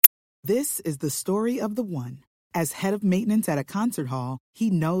This is the story of the one. As head of maintenance at a concert hall,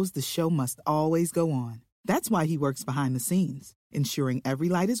 he knows the show must always go on. That's why he works behind the scenes, ensuring every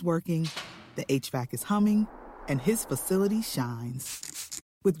light is working, the HVAC is humming, and his facility shines.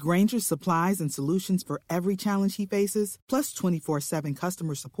 With Grainger's supplies and solutions for every challenge he faces, plus 24/7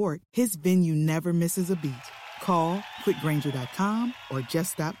 customer support, his venue never misses a beat. Call quickgrainger.com or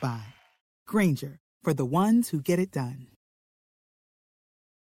just stop by. Grainger, for the ones who get it done.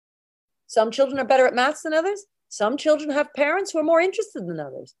 Some children are better at maths than others. Some children have parents who are more interested than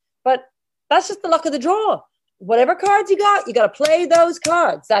others. But that's just the luck of the draw. Whatever cards you got to play those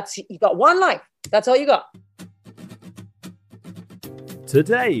cards. You got one life. That's all you got.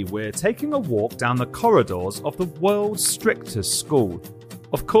 Today, we're taking a walk down the corridors of the world's strictest school.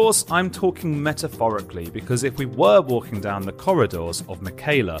 Of course, I'm talking metaphorically, because if we were walking down the corridors of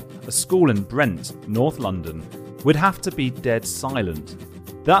Michaela, a school in Brent, North London, we'd have to be dead silent.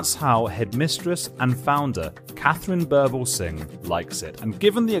 That's how headmistress and founder Catherine Birbalsingh likes it, and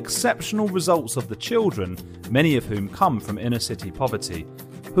given the exceptional results of the children, many of whom come from inner city poverty,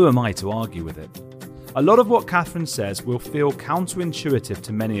 who am I to argue with it? A lot of what Catherine says will feel counterintuitive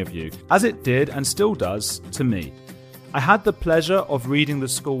to many of you, as it did and still does to me. I had the pleasure of reading the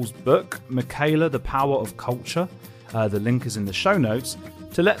school's book, Michaela, The Power of Culture, the link is in the show notes,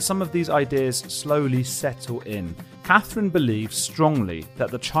 to let some of these ideas slowly settle in. Catherine believes strongly that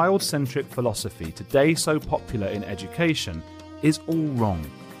the child-centric philosophy today so popular in education is all wrong.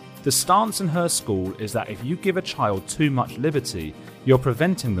 The stance in her school is that if you give a child too much liberty, you're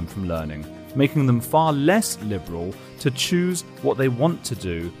preventing them from learning, making them far less liberal to choose what they want to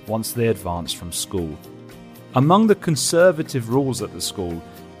do once they advance from school. Among the conservative rules at the school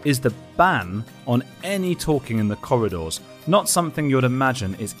is the ban on any talking in the corridors, not something you'd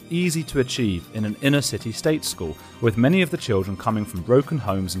imagine is easy to achieve in an inner city state school, with many of the children coming from broken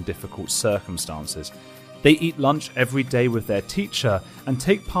homes and difficult circumstances. They eat lunch every day with their teacher and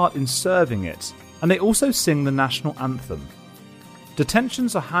take part in serving it, and they also sing the national anthem.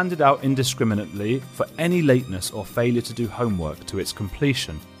 Detentions are handed out indiscriminately for any lateness or failure to do homework to its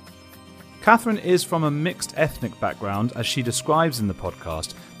completion. Catherine is from a mixed ethnic background, as she describes in the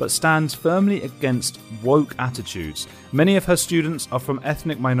podcast, but stands firmly against woke attitudes. Many of her students are from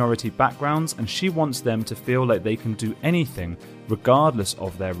ethnic minority backgrounds, and she wants them to feel like they can do anything regardless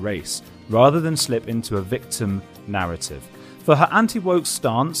of their race, rather than slip into a victim narrative. For her anti-woke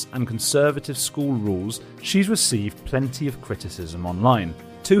stance and conservative school rules, she's received plenty of criticism online.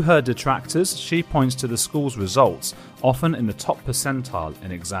 To her detractors, she points to the school's results, often in the top percentile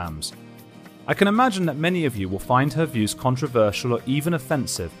in exams. I can imagine that many of you will find her views controversial or even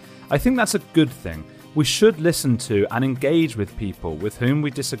offensive. I think that's a good thing. We should listen to and engage with people with whom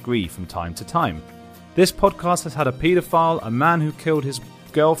we disagree from time to time. This podcast has had a paedophile, a man who killed his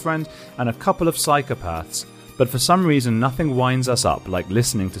girlfriend, and a couple of psychopaths, but for some reason nothing winds us up like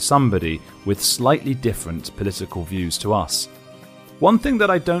listening to somebody with slightly different political views to us. One thing that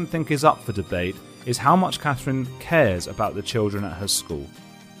I don't think is up for debate is how much Catherine cares about the children at her school.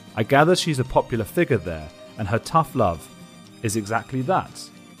 I gather she's a popular figure there, and her tough love is exactly that,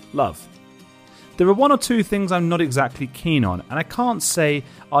 love. There are one or two things I'm not exactly keen on, and I can't say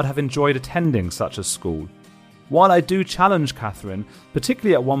I'd have enjoyed attending such a school. While I do challenge Catherine,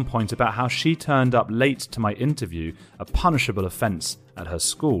 particularly at one point about how she turned up late to my interview, a punishable offence at her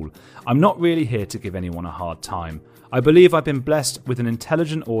school, I'm not really here to give anyone a hard time. I believe I've been blessed with an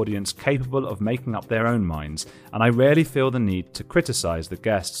intelligent audience capable of making up their own minds, and I rarely feel the need to criticise the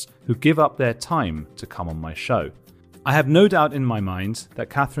guests who give up their time to come on my show. I have no doubt in my mind that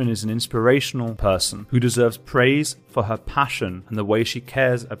Catherine is an inspirational person who deserves praise for her passion and the way she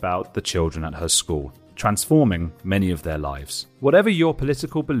cares about the children at her school, transforming many of their lives. Whatever your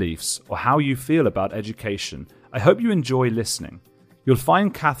political beliefs or how you feel about education, I hope you enjoy listening. You'll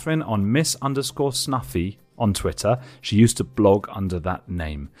find Catherine on Miss_Snuffy on Twitter. She used to blog under that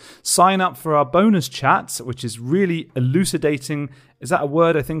name. Sign up for our bonus chat, which is really elucidating. Is that a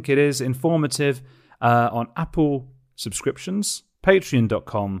word? I think it is. Informative on Apple subscriptions,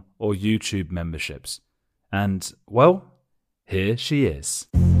 patreon.com or YouTube memberships. And, well, here she is.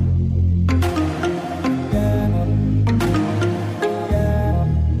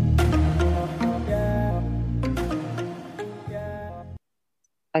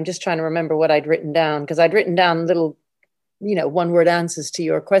 I'm just trying to remember what I'd written down, because I'd written down little, one-word answers to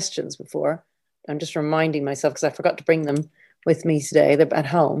your questions before. I'm just reminding myself, because I forgot to bring them with me today. They're at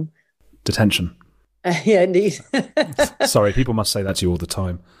home. Detention. Yeah, indeed. Sorry, people must say that to you all the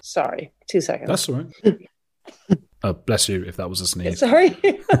time. Sorry, 2 seconds. That's all right. Bless you if that was a sneeze. Sorry.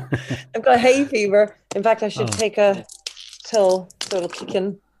 I've got hay fever. In fact, I should take a pill so it'll kick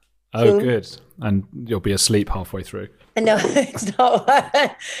in Oh, good. And you'll be asleep halfway through. No, it's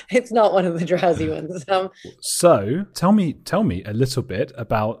not. It's not one of the drowsy ones. So tell me a little bit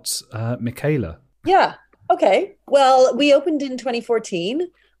about Michaela. Yeah. Okay. Well, we opened in 2014.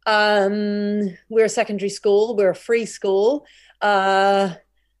 We're a secondary school. We're a free school.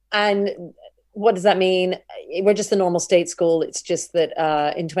 And what does that mean? We're just a normal state school. It's just that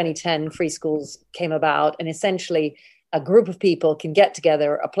in 2010, free schools came about, and essentially a group of people can get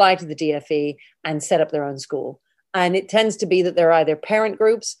together, apply to the DFE, and set up their own school. And it tends to be that there are either parent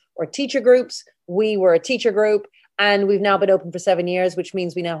groups or teacher groups. We were a teacher group, and we've now been open for 7 years, which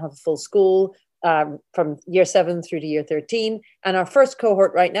means we now have a full school from year 7 through to year 13. And our first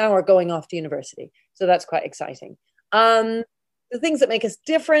cohort right now are going off to university. So that's quite exciting. The things that make us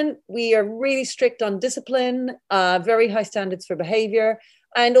different, we are really strict on discipline, very high standards for behavior.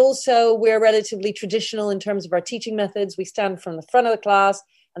 And also we're relatively traditional in terms of our teaching methods. We stand from the front of the class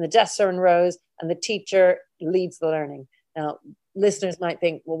and the desks are in rows and the teacher leads the learning. Now, listeners might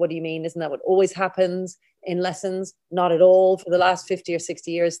think, well, what do you mean? Isn't that what always happens in lessons? Not at all. For the last 50 or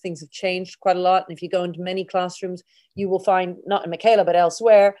 60 years, things have changed quite a lot. And if you go into many classrooms, you will find, not in Michaela, but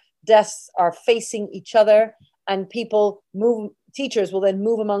elsewhere, desks are facing each other and teachers will then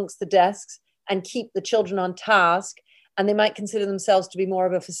move amongst the desks and keep the children on task. And they might consider themselves to be more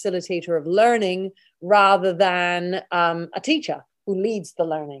of a facilitator of learning rather than a teacher who leads the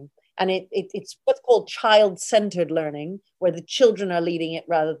learning. And it's what's called child-centered learning, where the children are leading it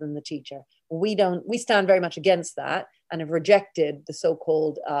rather than the teacher. We stand very much against that and have rejected the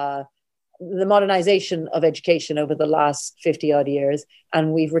so-called the modernization of education over the last 50 odd years.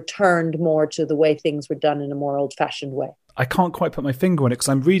 And we've returned more to the way things were done in a more old-fashioned way. I can't quite put my finger on it because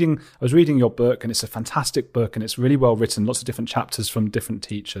I was reading your book, and it's a fantastic book and it's really well written, lots of different chapters from different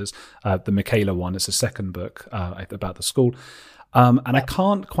teachers. The Michaela one is a second book about the school. And I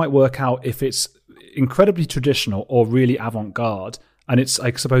can't quite work out if it's incredibly traditional or really avant-garde. And I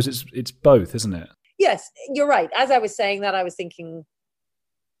suppose it's both, isn't it? Yes, you're right. As I was saying that, I was thinking,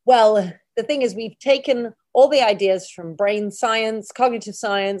 well, the thing is, we've taken all the ideas from brain science, cognitive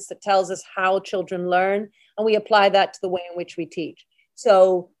science that tells us how children learn, and we apply that to the way in which we teach.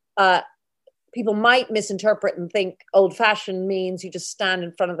 So people might misinterpret and think old-fashioned means you just stand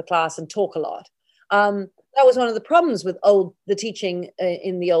in front of the class and talk a lot. That was one of the problems with the teaching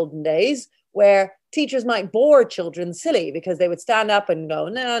in the olden days, where teachers might bore children silly because they would stand up and go,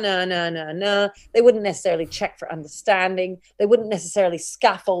 no, no, no, no, no. They wouldn't necessarily check for understanding. They wouldn't necessarily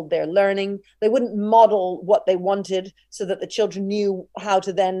scaffold their learning. They wouldn't model what they wanted so that the children knew how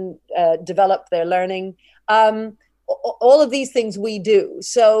to then develop their learning. All of these things we do.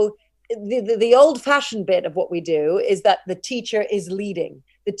 So the old-fashioned bit of what we do is that the teacher is leading.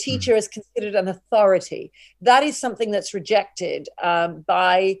 The teacher is considered an authority. That is something that's rejected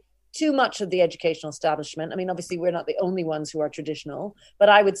by too much of the educational establishment. I mean, obviously, we're not the only ones who are traditional, but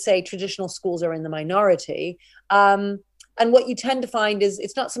I would say traditional schools are in the minority. And what you tend to find is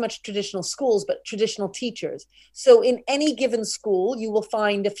it's not so much traditional schools, but traditional teachers. So in any given school, you will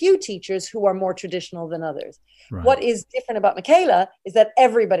find a few teachers who are more traditional than others. Right. What is different about Michaela is that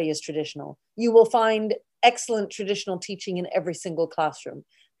everybody is traditional. You will find excellent traditional teaching in every single classroom.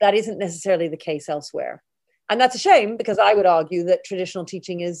 That isn't necessarily the case elsewhere. And that's a shame, because I would argue that traditional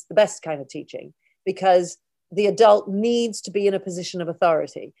teaching is the best kind of teaching, because the adult needs to be in a position of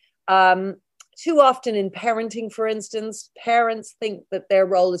authority. Too often in parenting, for instance, parents think that their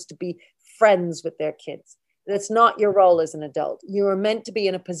role is to be friends with their kids. That's not your role as an adult. You are meant to be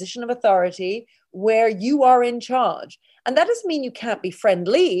in a position of authority where you are in charge. And that doesn't mean you can't be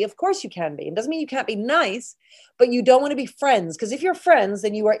friendly. Of course you can be. It doesn't mean you can't be nice, but you don't want to be friends, because if you're friends,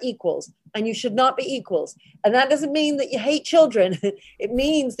 then you are equals, and you should not be equals. And that doesn't mean that you hate children. It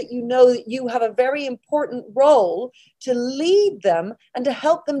means that you know that you have a very important role to lead them and to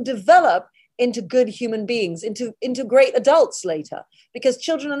help them develop into good human beings, into great adults later, because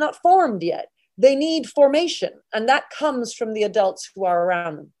children are not formed yet. They need formation, and that comes from the adults who are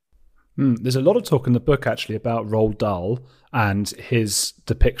around them. There's a lot of talk in the book, actually, about Roald Dahl and his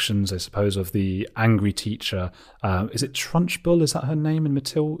depictions, I suppose, of the angry teacher. Is it Trunchbull? Is that her name in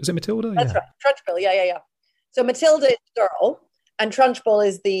Matilda? Is it Matilda? That's right, Trunchbull. Yeah. So Matilda is the girl, and Trunchbull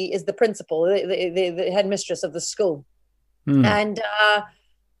is the principal, the headmistress of the school, and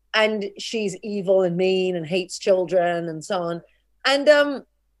she's evil and mean and hates children and so on. And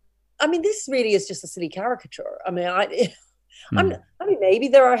I mean, this really is just a silly caricature. I mean, maybe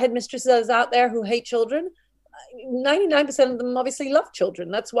there are headmistresses out there who hate children. 99% of them obviously love children.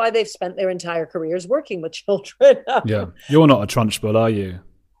 That's why they've spent their entire careers working with children. Yeah. You're not a Trunchbull, are you?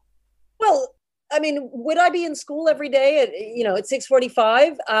 Well, I mean, would I be in school every day at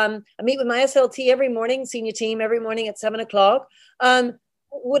 6:45? I meet with my SLT every morning, senior team every morning at 7:00.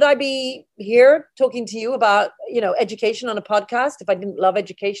 Would I be here talking to you about, education on a podcast if I didn't love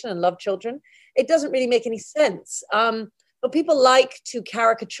education and love children? It doesn't really make any sense. But people like to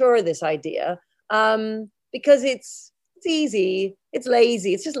caricature this idea because it's easy, it's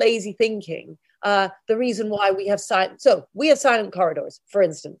lazy, it's just lazy thinking. The reason why we have silent corridors, for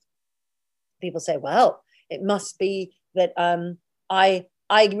instance. People say, well, it must be that I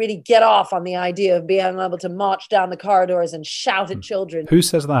really get off on the idea of being able to march down the corridors and shout at children. Who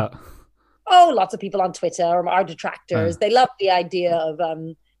says that? Oh, lots of people on Twitter or our detractors. They love the idea of,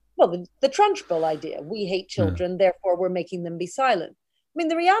 the Trunchbull idea. We hate children, therefore we're making them be silent. I mean,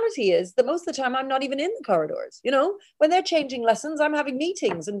 the reality is that most of the time I'm not even in the corridors. When they're changing lessons, I'm having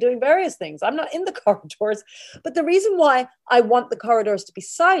meetings and doing various things. I'm not in the corridors. But the reason why I want the corridors to be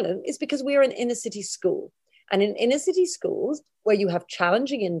silent is because we are an inner city school. And in inner city schools where you have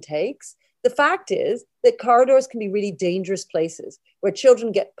challenging intakes, the fact is that corridors can be really dangerous places where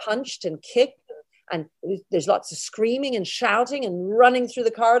children get punched and kicked. And there's lots of screaming and shouting and running through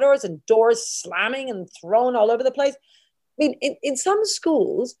the corridors and doors slamming and thrown all over the place. I mean, in some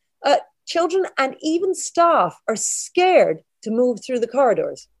schools, children and even staff are scared to move through the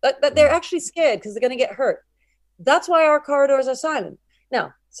corridors. That they're actually scared because they're going to get hurt. That's why our corridors are silent.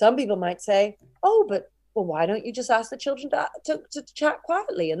 Now, some people might say, well, why don't you just ask the children to chat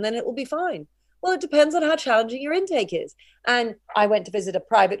quietly and then it will be fine? Well, it depends on how challenging your intake is. And I went to visit a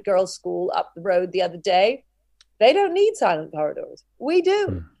private girls' school up the road the other day. They don't need silent corridors. We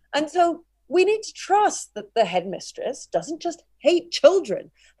do. And so we need to trust that the headmistress doesn't just hate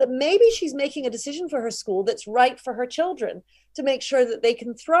children, that maybe she's making a decision for her school that's right for her children to make sure that they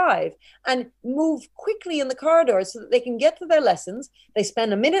can thrive and move quickly in the corridors so that they can get to their lessons. They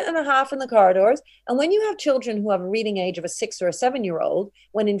spend a minute and a half in the corridors. And when you have children who have a reading age of a 6 or a 7-year-old,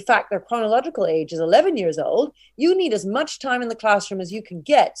 when in fact their chronological age is 11 years old, you need as much time in the classroom as you can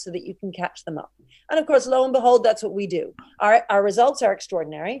get so that you can catch them up. And of course, lo and behold, that's what we do. Our results are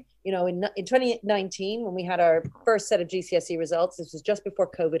extraordinary. In 2019, when we had our first set of GCSE results, this was just before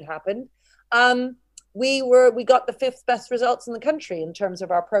COVID happened, we got the 5th best results in the country in terms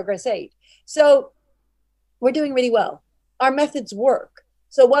of our progress 8. So we're doing really well. Our methods work.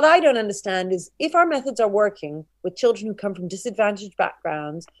 So what I don't understand is if our methods are working with children who come from disadvantaged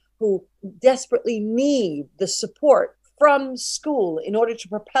backgrounds, who desperately need the support from school in order to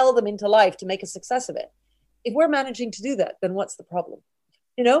propel them into life to make a success of it. If we're managing to do that, then what's the problem?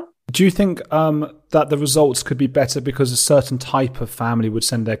 Do you think that the results could be better because a certain type of family would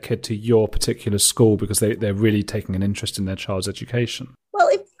send their kid to your particular school because they're really taking an interest in their child's education? Well,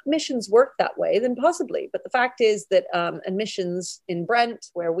 if admissions work that way, then possibly. But the fact is that admissions in Brent,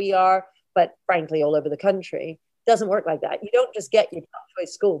 where we are, but frankly all over the country, doesn't work like that. You don't just get your top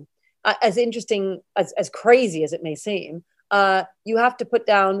choice school. As interesting, as crazy as it may seem, you have to put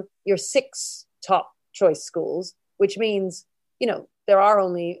down your 6 top choice schools, which means, there are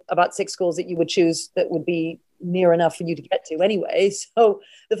only about 6 schools that you would choose that would be near enough for you to get to anyway. So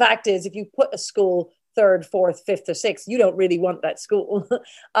the fact is, if you put a school 3rd, 4th, 5th, or 6th, you don't really want that school.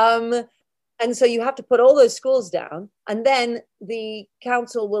 And so you have to put all those schools down, and then the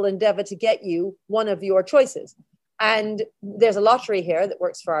council will endeavor to get you one of your choices. And there's a lottery here that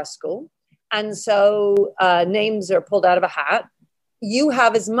works for our school. And so names are pulled out of a hat. You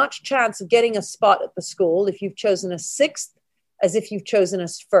have as much chance of getting a spot at the school if you've chosen a 6th as if you've chosen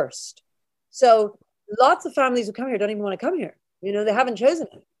us first. So lots of families who come here don't even want to come here. They haven't chosen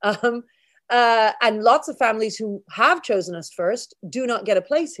it. And lots of families who have chosen us first do not get a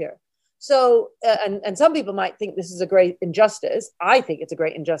place here. So, and some people might think this is a great injustice. I think it's a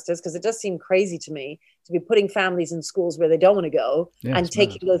great injustice because it does seem crazy to me to be putting families in schools where they don't want to go and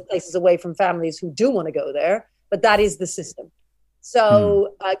taking those places away from families who do want to go there. But that is the system.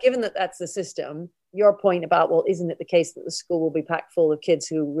 So given that that's the system, your point about, well, isn't it the case that the school will be packed full of kids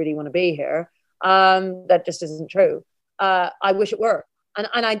who really want to be here? That just isn't true. I wish it were. And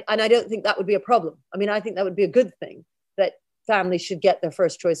I don't think that would be a problem. I mean, I think that would be a good thing that families should get their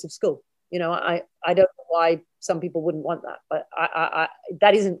first choice of school. I don't know why some people wouldn't want that, but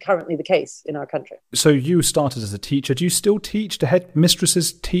that isn't currently the case in our country. So you started as a teacher. Do you still teach? Do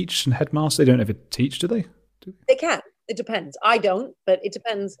headmistresses teach and headmasters? They don't ever teach, do they? They can. It depends. I don't, but it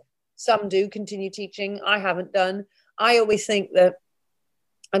depends. Some do continue teaching. I haven't done. I always think that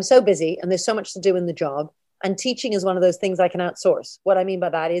I'm so busy and there's so much to do in the job. And teaching is one of those things I can outsource. What I mean by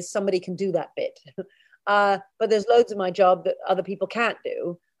that is somebody can do that bit. But there's loads of my job that other people can't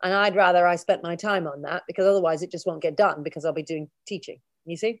do. And I'd rather I spent my time on that because otherwise it just won't get done because I'll be doing teaching,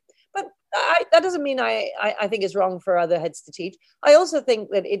 you see? But that doesn't mean I think it's wrong for other heads to teach. I also think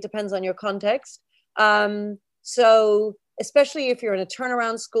that it depends on your context. So especially if you're in a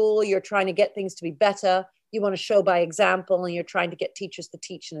turnaround school, you're trying to get things to be better. You want to show by example, and you're trying to get teachers to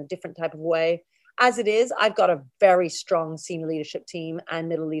teach in a different type of way. As it is, I've got a very strong senior leadership team and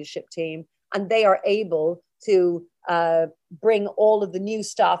middle leadership team, and they are able to bring all of the new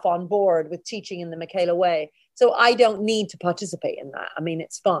staff on board with teaching in the Michaela way. So I don't need to participate in that. I mean,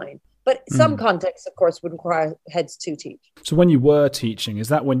 it's fine. But some contexts, of course, would require heads to teach. So when you were teaching, is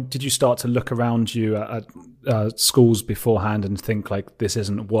that when did you start to look around you at schools beforehand and think like this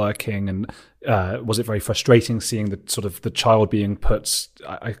isn't working? And was it very frustrating seeing the sort of the child being put,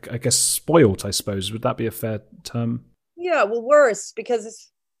 I guess, spoilt, I suppose? Would that be a fair term? Yeah, well, worse, because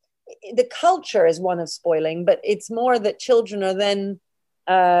the culture is one of spoiling, but it's more that children are then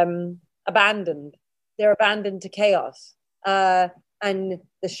abandoned. They're abandoned to chaos. And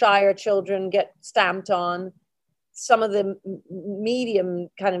the shyer children get stamped on. Some of the medium,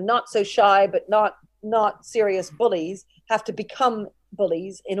 kind of not so shy, but not serious bullies have to become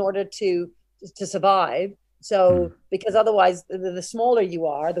bullies in order to survive. So, because otherwise the smaller you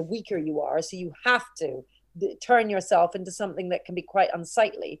are, the weaker you are. So you have to turn yourself into something that can be quite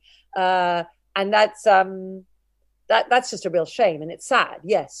unsightly. And that's just a real shame. And it's sad.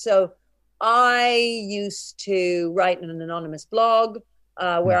 Yes. So I used to write in an anonymous blog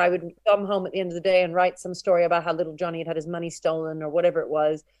where I would come home at the end of the day and write some story about how little Johnny had his money stolen or whatever it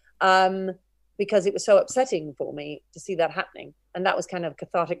was, because it was so upsetting for me to see that happening. And that was kind of a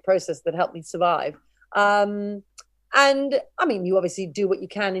cathartic process that helped me survive. And I mean, you obviously do what you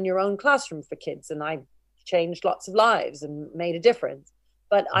can in your own classroom for kids. And I changed lots of lives and made a difference.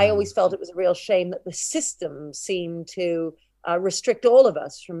 But I always felt it was a real shame that the system seemed to restrict all of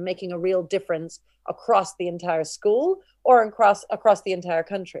us from making a real difference across the entire school or across the entire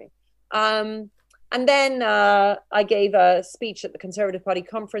country. And then I gave a speech at the Conservative Party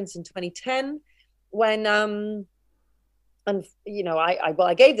conference in 2010 when, and you know,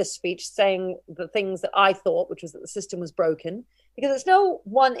 I gave this speech saying the things that I thought, which was that the system was broken, because it's no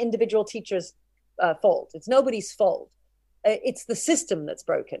one individual teacher's fault. It's nobody's fault. It's the system that's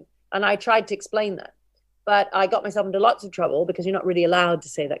broken. And I tried to explain that. But I got myself into lots of trouble because you're not really allowed to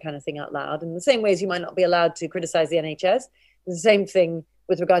say that kind of thing out loud. In the same way as you might not be allowed to criticize the NHS, it's the same thing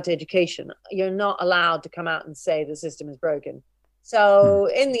with regard to education. You're not allowed to come out and say the system is broken. So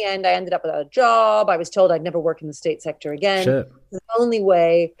in the end, I ended up without a job. I was told I'd never work in the state sector again. Sure. The only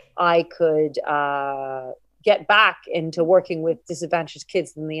way I could get back into working with disadvantaged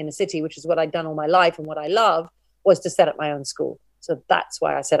kids in the inner city, which is what I'd done all my life and what I love, was to set up my own school. So that's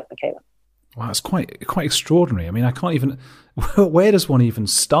why I set up Michaela. Wow, it's quite extraordinary. I mean, I can't even. Where does one even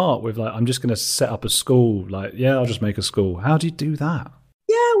start with? Like, I'm just going to set up a school. Like, yeah, I'll just make a school. How do you do that?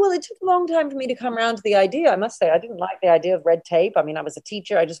 Yeah, well, it took a long time for me to come around to the idea. I must say, I didn't like the idea of red tape. I mean, I was a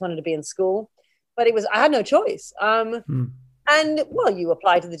teacher. I just wanted to be in school, but I had no choice. And well, you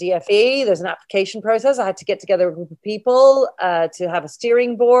apply to the DFE. There's an application process. I had to get together a group of people to have a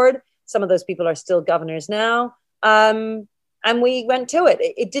steering board. Some of those people are still governors now. And we went to it.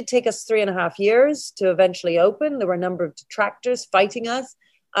 It did take us 3.5 years to eventually open. There were a number of detractors fighting us.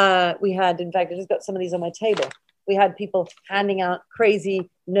 We had, in fact, I just got some of these on my table. We had people handing out crazy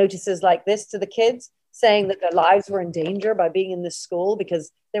notices like this to the kids, saying that their lives were in danger by being in this school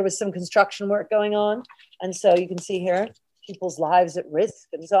because there was some construction work going on. And so you can see here, people's lives at risk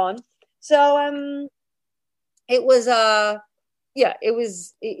and so on. So it was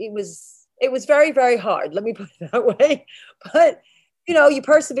very, very hard. Let me put it that way. But, you know, you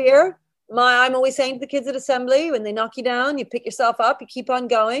persevere. I'm always saying to the kids at assembly, when they knock you down, you pick yourself up, you keep on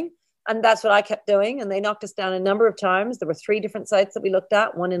going. And that's what I kept doing. And they knocked us down a number of times. There were 3 different sites that we looked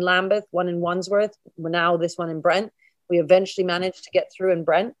at, one in Lambeth, one in Wandsworth, now this one in Brent. We eventually managed to get through in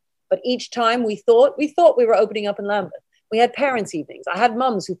Brent. But each time we thought we were opening up in Lambeth. We had parents' evenings. I had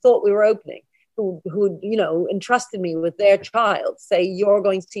mums who thought we were opening, who you know, entrusted me with their child, say, you're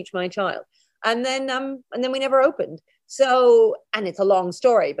going to teach my child. And then we never opened. So, and it's a long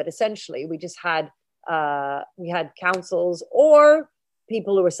story, but essentially we just had, we had councils or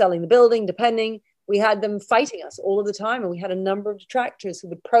people who were selling the building, depending. We had them fighting us all of the time. And we had a number of detractors who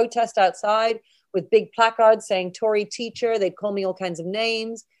would protest outside with big placards saying Tory teacher. They'd call me all kinds of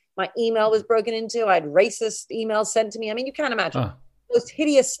names. My email was broken into. I had racist emails sent to me. I mean, you can't imagine. Most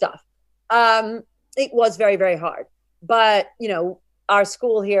hideous stuff. It was very, very hard. But, you know, our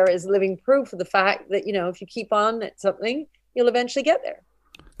school here is living proof of the fact that, you know, if you keep on at something, you'll eventually get there.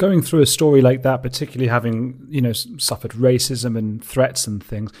 Going through a story like that, particularly having, suffered racism and threats and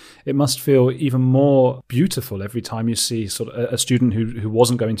things, it must feel even more beautiful every time you see sort of a student who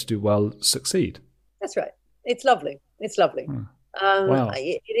wasn't going to do well succeed. That's right. It's lovely. It's lovely. Wow.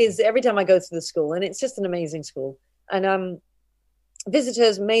 It is every time I go to the school, and it's just an amazing school. And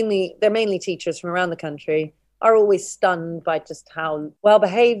visitors, they're mainly teachers from around the country, are always stunned by just how well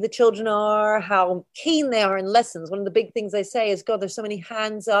behaved the children are, how keen they are in lessons. One of the big things they say is, God, there's so many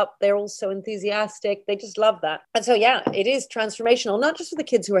hands up. They're all so enthusiastic. They just love that. And so, yeah, it is transformational, not just for the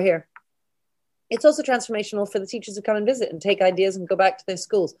kids who are here. It's also transformational for the teachers who come and visit and take ideas and go back to their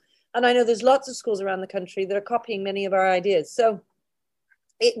schools. And I know there's lots of schools around the country that are copying many of our ideas. So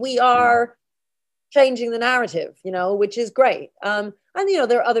we are changing the narrative, which is great. And,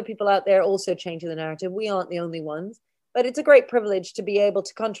 there are other people out there also changing the narrative. We aren't the only ones, but it's a great privilege to be able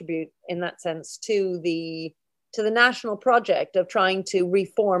to contribute in that sense to the national project of trying to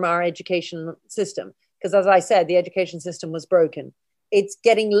reform our education system. Because as I said, the education system was broken. It's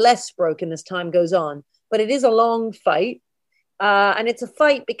getting less broken as time goes on, but it is a long fight. And it's a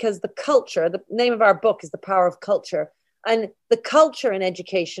fight because the culture, the name of our book is The Power of Culture. And the culture in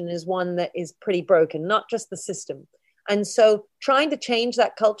education is one that is pretty broken, not just the system. And so trying to change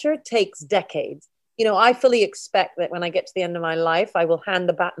that culture takes decades. I fully expect that when I get to the end of my life, I will hand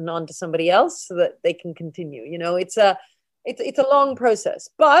the baton on to somebody else so that they can continue. It's a long process.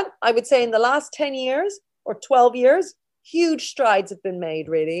 But I would say in the last 10 years or 12 years, huge strides have been made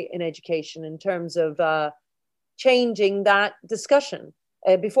really in education in terms of changing that discussion.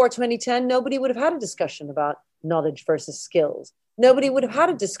 Before 2010, nobody would have had a discussion about knowledge versus skills. Nobody would have had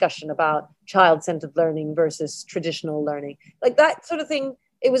a discussion about child-centered learning versus traditional learning. Like that sort of thing,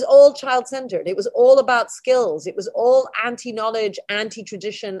 it was all child-centered. It was all about skills. It was all anti-knowledge,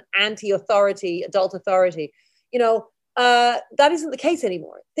 anti-tradition, anti-authority, adult authority. That isn't the case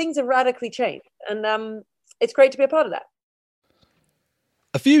anymore. Things have radically changed. And it's great to be a part of that.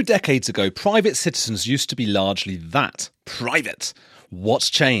 A few decades ago, private citizens used to be largely that, private. What's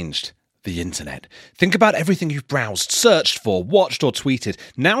changed? The internet. Think about everything you've browsed, searched for, watched or tweeted.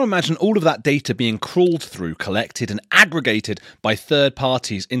 Now imagine all of that data being crawled through, collected and aggregated by third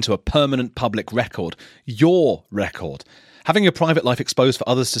parties into a permanent public record. Your record. Having your private life exposed for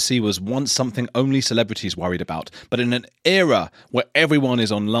others to see was once something only celebrities worried about. But in an era where everyone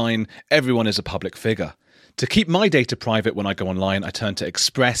is online, everyone is a public figure. To keep my data private when I go online, I turn to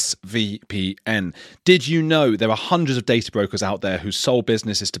ExpressVPN. Did you know there are hundreds of data brokers out there whose sole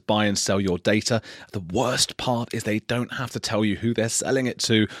business is to buy and sell your data? The worst part is they don't have to tell you who they're selling it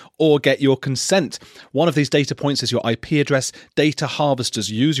to or get your consent. One of these data points is your IP address. Data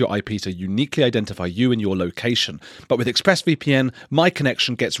harvesters use your IP to uniquely identify you and your location. But with ExpressVPN, my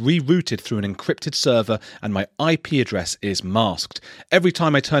connection gets rerouted through an encrypted server and my IP address is masked. Every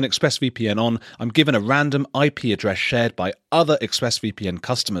time I turn ExpressVPN on, I'm given a random IP address shared by other ExpressVPN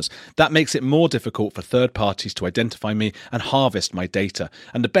customers. That makes it more difficult for third parties to identify me and harvest my data.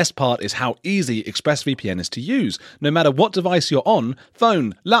 And the best part is how easy ExpressVPN is to use. No matter what device you're on,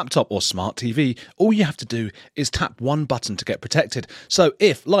 phone, laptop or smart TV, all you have to do is tap one button to get protected. So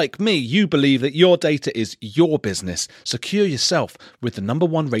if, like me, you believe that your data is your business, secure yourself with the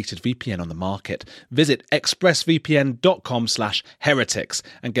 #1 rated VPN on the market. Visit expressvpn.com/heretics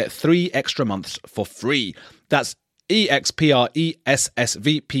and get 3 extra months for free. That's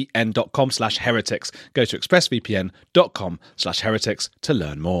expressvpn.com/heretics. Go to expressvpn.com/heretics to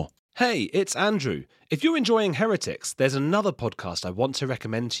learn more. Hey, it's Andrew. If you're enjoying Heretics, there's another podcast I want to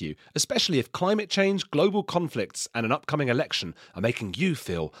recommend to you, especially if climate change, global conflicts, and an upcoming election are making you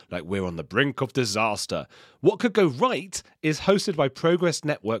feel like we're on the brink of disaster. What Could Go Right is hosted by Progress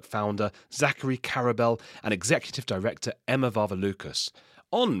Network founder Zachary Karabell and executive director Emma Varvaloucas.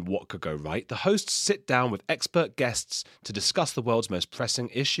 On What Could Go Right, the hosts sit down with expert guests to discuss the world's most pressing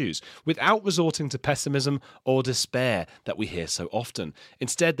issues, without resorting to pessimism or despair that we hear so often.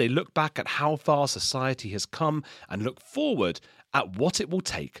 Instead, they look back at how far society has come and look forward at what it will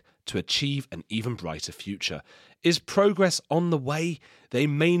take to achieve an even brighter future. Is progress on the way? They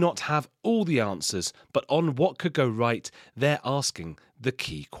may not have all the answers, but on What Could Go Right, they're asking the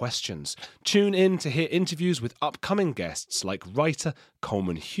key questions. Tune in to hear interviews with upcoming guests like writer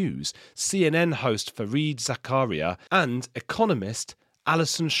Coleman Hughes, CNN host Fareed Zakaria, and economist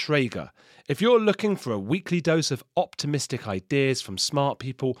Alison Schrager. If you're looking for a weekly dose of optimistic ideas from smart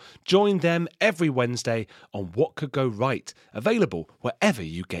people, join them every Wednesday on What Could Go Right, available wherever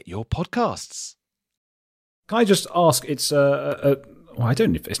you get your podcasts. Can I just ask, it's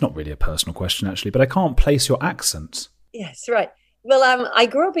it's not really a personal question actually, but I can't place your accent. Yes, right. Well, I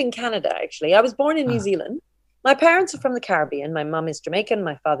grew up in Canada, actually. I was born in New Zealand, My parents are from the Caribbean. My mum is Jamaican.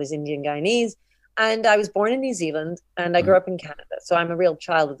 My father's Indian Guyanese. And I was born in New Zealand and I grew up in Canada. So I'm a real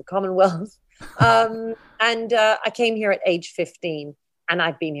child of the Commonwealth. I came here at age 15 and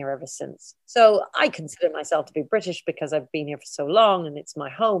I've been here ever since. So I consider myself to be British because I've been here for so long and it's my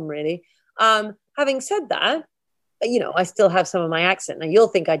home, really. Having said that, I still have some of my accent. Now, you'll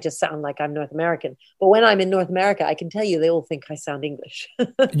think I just sound like I'm North American. But when I'm in North America, I can tell you they all think I sound English.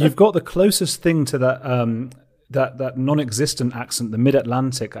 You've got the closest thing to that non-existent accent, the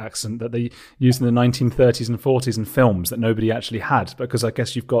mid-Atlantic accent that they used in the 1930s and 40s in films that nobody actually had, because I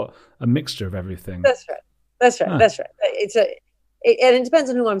guess you've got a mixture of everything. That's right. And it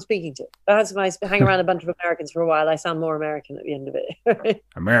depends on who I'm speaking to. Perhaps if I hang around a bunch of Americans for a while, I sound more American at the end of it.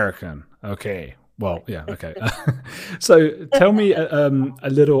 American. Okay. Well, yeah. Okay. So tell me a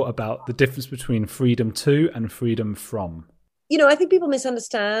little about the difference between freedom to and freedom from. I think people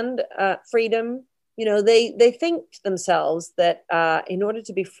misunderstand freedom. They think to themselves that in order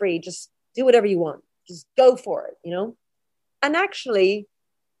to be free, just do whatever you want. Just go for it, And actually,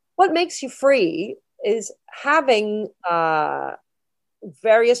 what makes you free is having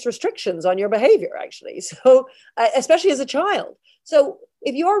various restrictions on your behavior, actually. So, especially as a child. So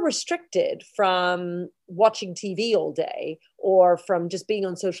if you're restricted from watching TV all day or from just being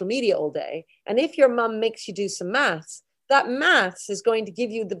on social media all day, and if your mum makes you do some maths, that maths is going to give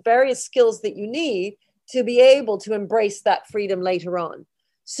you the various skills that you need to be able to embrace that freedom later on.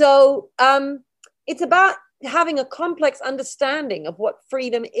 So it's about having a complex understanding of what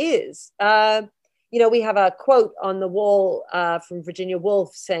freedom is. We have a quote on the wall from Virginia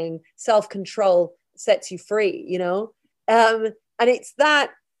Woolf saying, self-control sets you free, and it's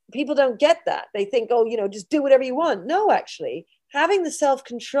that people don't get that. They think, just do whatever you want. No, actually, having the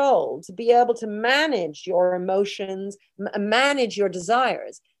self-control to be able to manage your emotions, manage your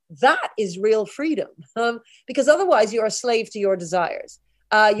desires, that is real freedom. Because otherwise you're a slave to your desires.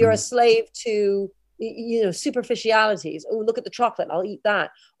 You're a slave to, superficialities. Oh, look at the chocolate. I'll eat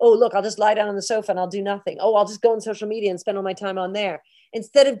that. Oh, look, I'll just lie down on the sofa and I'll do nothing. Oh, I'll just go on social media and spend all my time on there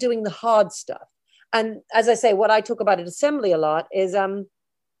instead of doing the hard stuff. And as I say, what I talk about at Assembly a lot is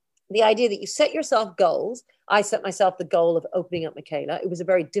the idea that you set yourself goals. I set myself the goal of opening up Michaela. It was a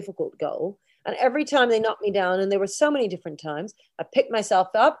very difficult goal. And every time they knocked me down, and there were so many different times, I picked myself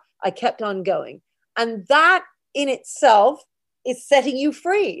up, I kept on going. And that in itself is setting you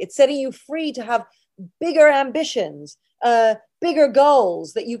free. It's setting you free to have bigger ambitions, bigger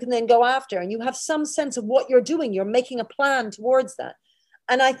goals that you can then go after. And you have some sense of what you're doing. You're making a plan towards that.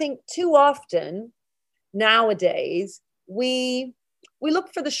 And I think too often nowadays, we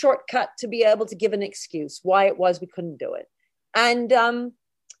look for the shortcut to be able to give an excuse why it was we couldn't do it. And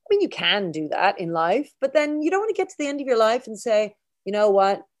you can do that in life, but then you don't want to get to the end of your life and say, you know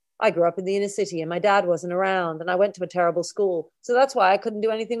what? I grew up in the inner city and my dad wasn't around and I went to a terrible school. So that's why I couldn't do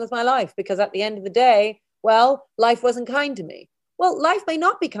anything with my life, because at the end of the day, life wasn't kind to me. Well, life may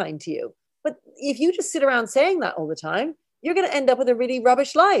not be kind to you, but if you just sit around saying that all the time, you're going to end up with a really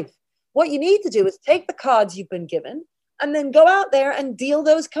rubbish life. What you need to do is take the cards you've been given and then go out there and deal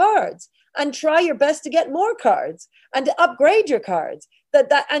those cards and try your best to get more cards and to upgrade your cards.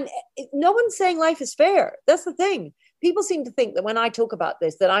 And no one's saying life is fair. That's the thing. People seem to think that when I talk about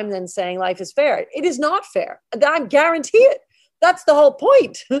this, that I'm then saying life is fair. It is not fair. I guarantee it. That's the whole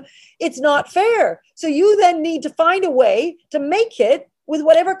point. It's not fair. So you then need to find a way to make it with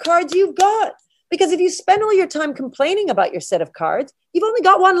whatever cards you've got. Because if you spend all your time complaining about your set of cards, you've only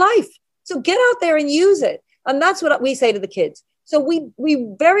got one life. So get out there and use it. And that's what we say to the kids. So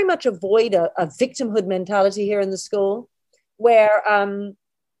we very much avoid a victimhood mentality here in the school, where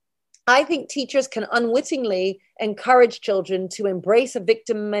I think teachers can unwittingly encourage children to embrace a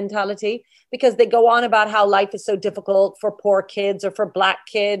victim mentality because they go on about how life is so difficult for poor kids or for Black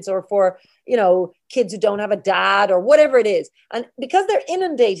kids or for, kids who don't have a dad or whatever it is. And because they're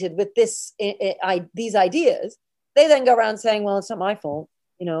inundated with these ideas, they then go around saying, well, it's not my fault.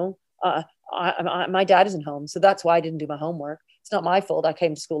 My dad isn't home, so that's why I didn't do my homework. It's not my fault I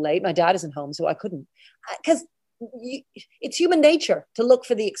came to school late. My dad isn't home, so I couldn't. Because it's human nature to look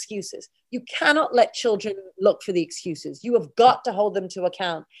for the excuses. You cannot let children look for the excuses. You have got to hold them to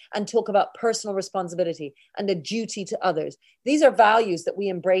account and talk about personal responsibility and a duty to others. These are values that we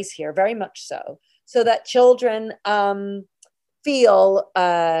embrace here, very much so that children feel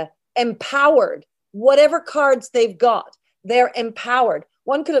empowered. Whatever cards they've got, they're empowered.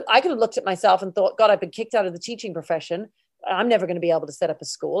 I could have looked at myself and thought, God, I've been kicked out of the teaching profession. I'm never going to be able to set up a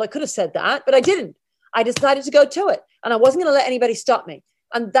school. I could have said that, but I didn't. I decided to go to it, and I wasn't going to let anybody stop me.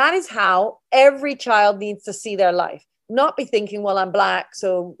 And that is how every child needs to see their life. not be thinking, well, I'm black,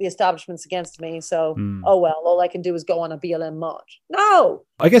 so the establishment's against me. So, oh, well, all I can do is go on a BLM march. No.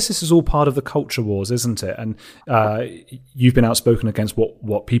 I guess this is all part of the culture wars, isn't it? And you've been outspoken against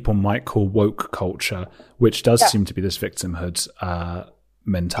what people might call woke culture, which does seem to be this victimhood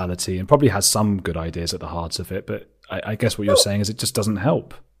mentality and probably has some good ideas at the heart of it. But I guess what you're saying is it just doesn't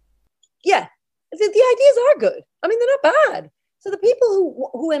help. Yeah. The ideas are good. I mean, they're not bad. So the people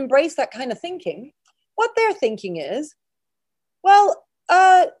who embrace that kind of thinking, what they're thinking is, well,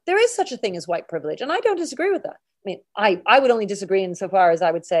 there is such a thing as white privilege. And I don't disagree with that. I mean, I would only disagree insofar as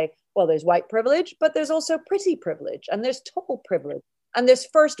I would say, well, there's white privilege, but there's also pretty privilege, and there's tall privilege, and there's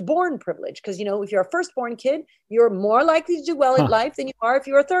firstborn privilege. Because, if you're a firstborn kid, you're more likely to do well in life than you are if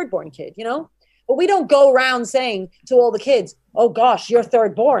you're a thirdborn kid, But we don't go around saying to all the kids, oh, gosh, you're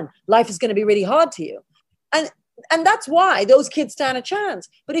thirdborn. Life is going to be really hard to you. And that's why those kids stand a chance.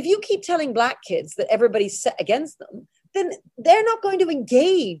 But if you keep telling black kids that everybody's set against them, then they're not going to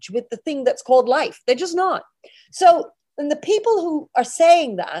engage with the thing that's called life. They're just not. So, and the people who are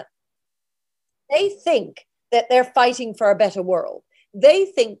saying that, they think that they're fighting for a better world. They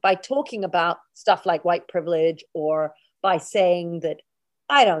think by talking about stuff like white privilege, or by saying that,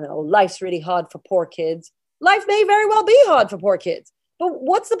 I don't know, life's really hard for poor kids. Life may very well be hard for poor kids. But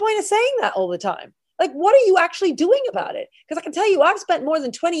what's the point of saying that all the time? Like, what are you actually doing about it? Because I can tell you, I've spent more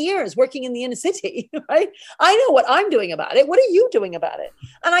than 20 years working in the inner city, right? I know what I'm doing about it. What are you doing about it?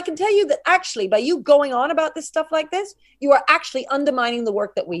 And I can tell you that actually, by you going on about this stuff like this, you are actually undermining the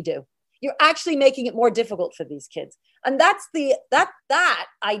work that we do. You're actually making it more difficult for these kids. And that's that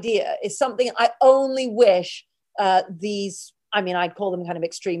idea is something I only wish I'd call them kind of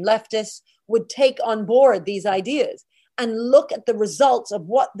extreme leftists, would take on board these ideas and look at the results of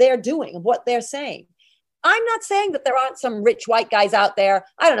what they're doing, of what they're saying. I'm not saying that there aren't some rich white guys out there,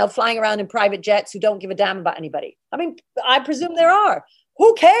 I don't know, flying around in private jets who don't give a damn about anybody. I mean, I presume there are.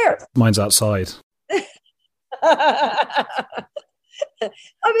 Who cares? Mine's outside. I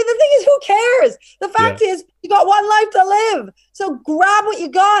mean, the thing is, who cares? The fact is, you got one life to live. So grab what you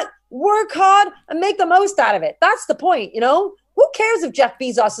got, work hard, and make the most out of it. That's the point, Who cares if Jeff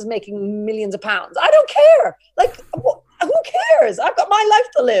Bezos is making millions of pounds? I don't care. Like, who cares? I've got my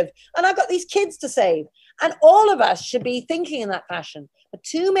life to live, and I've got these kids to save. And all of us should be thinking in that fashion. But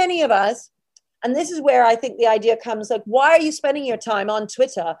too many of us, and this is where I think the idea comes, like, why are you spending your time on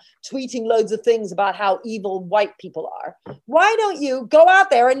Twitter tweeting loads of things about how evil white people are? Why don't you go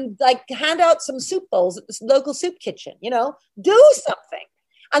out there and hand out some soup bowls at the local soup kitchen, do something.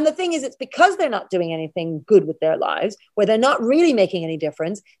 And the thing is, it's because they're not doing anything good with their lives, where they're not really making any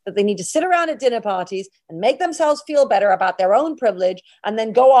difference, that they need to sit around at dinner parties and make themselves feel better about their own privilege, and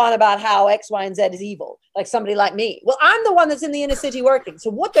then go on about how X, Y, and Z is evil, like somebody like me. Well, I'm the one that's in the inner city working. So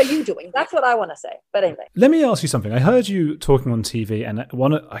what are you doing? That's what I want to say. But anyway. Let me ask you something. I heard you talking on TV, and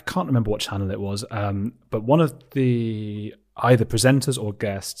I can't remember what channel it was, but one of the either presenters or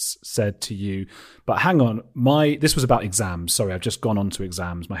guests said to you, but hang on, this was about exams. Sorry, I've just gone on to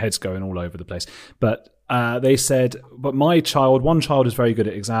exams. My head's going all over the place. But they said, but one child is very good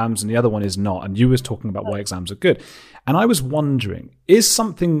at exams and the other one is not. And you was talking about why exams are good. And I was wondering, is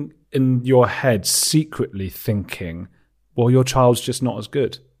something in your head secretly thinking, well, your child's just not as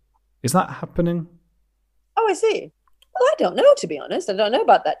good? Is that happening? Oh, I see. Well, I don't know, to be honest. I don't know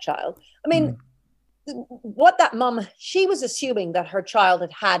about that child. I mean, what that mum, she was assuming that her child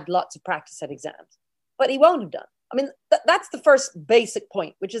had lots of practice at exams, but he won't have done. I mean, that's the first basic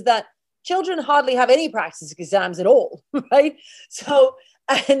point, which is that children hardly have any practice exams at all, right? So,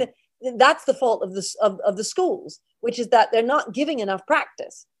 and that's the fault of the schools, which is that they're not giving enough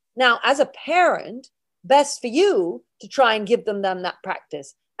practice. Now, as a parent, best for you to try and give them that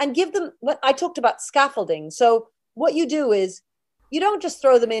practice and give them what I talked about, scaffolding. So what you do is you don't just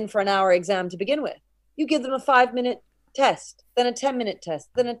throw them in for an hour exam to begin with. You give them a 5-minute test, then a 10-minute test,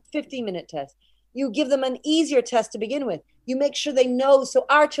 then a 15-minute test. You give them an easier test to begin with. You make sure they know. So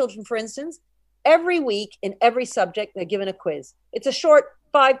our children, for instance, every week in every subject, they're given a quiz. It's a short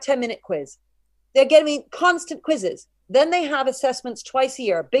 5-10-minute quiz. They're getting constant quizzes. Then they have assessments twice a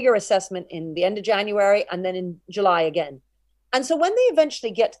year, a bigger assessment in the end of January and then in July again. And so when they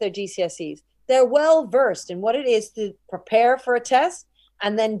eventually get to their GCSEs, they're well versed in what it is to prepare for a test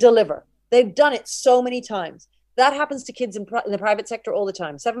and then deliver. They've done it so many times. That happens to kids in the private sector all the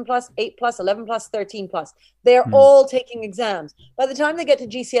time. 7+, 8+, 11+, 13+. They're all taking exams. By the time they get to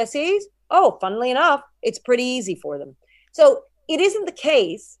GCSEs, funnily enough, it's pretty easy for them. So it isn't the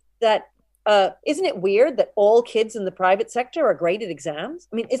case that isn't it weird that all kids in the private sector are great at exams?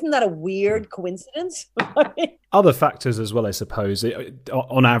 I mean, isn't that a weird coincidence? Other factors as well, I suppose.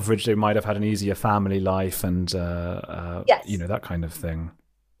 On average, they might have had an easier family life and, yes. That kind of thing.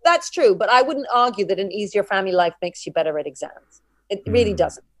 That's true, but I wouldn't argue that an easier family life makes you better at exams. It really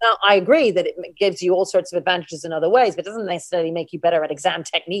doesn't. Now, I agree that it gives you all sorts of advantages in other ways, but it doesn't necessarily make you better at exam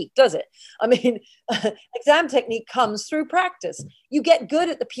technique, does it? I mean, exam technique comes through practice. You get good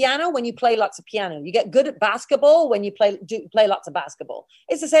at the piano when you play lots of piano. You get good at basketball when you play lots of basketball.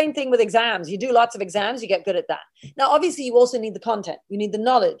 It's the same thing with exams. You do lots of exams, you get good at that. Now, obviously, you also need the content. You need the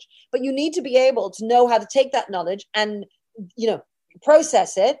knowledge, but you need to be able to know how to take that knowledge and,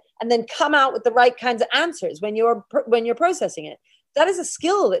 process it and then come out with the right kinds of answers when you're processing it. That is a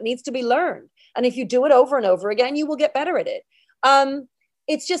skill that needs to be learned. And if you do it over and over again, you will get better at it.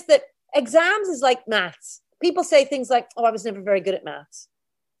 It's just that exams is like maths. People say things like, oh, I was never very good at maths.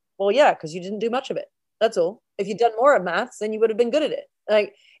 Well, yeah, because you didn't do much of it. That's all. If you'd done more of maths, then you would have been good at it.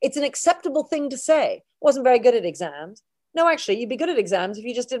 Like, it's an acceptable thing to say. Wasn't very good at exams. No, actually, you'd be good at exams if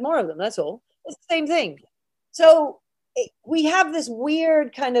you just did more of them. That's all. It's the same thing. So we have this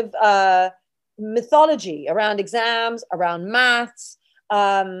weird kind of mythology around exams, around maths,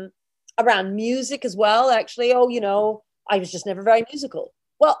 around music as well. Actually, I was just never very musical.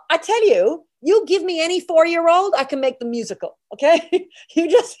 Well, I tell you, you give me any 4-year-old, I can make them musical. Okay, you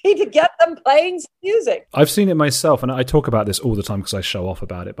just need to get them playing some music. I've seen it myself, and I talk about this all the time because I show off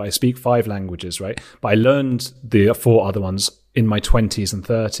about it. But I speak 5 languages, right? But I learned the 4 other ones in my 20s and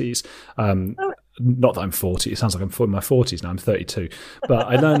 30s. Not that I'm 40. It sounds like I'm in my 40s now. I'm 32. But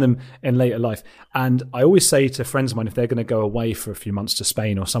I learned them in later life. And I always say to friends of mine, if they're going to go away for a few months to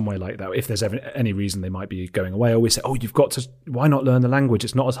Spain or somewhere like that, if there's ever any reason they might be going away, I always say, why not learn the language?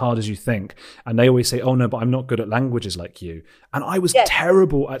 It's not as hard as you think. And they always say, oh, no, but I'm not good at languages like you. And I was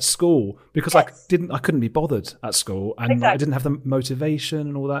terrible at school because I couldn't be bothered at school. And I didn't have the motivation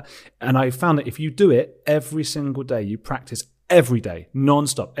and all that. And I found that if you do it every single day, you practice every day,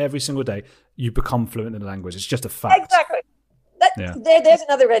 non-stop, every single day, you become fluent in the language. It's just a fact. Exactly. There's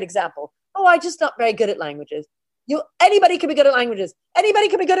another red example. Oh, I'm just not very good at languages. Anybody can be good at languages. Anybody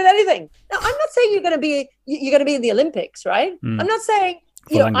can be good at anything. Now, I'm not saying you're going to be in the Olympics, right? I'm not saying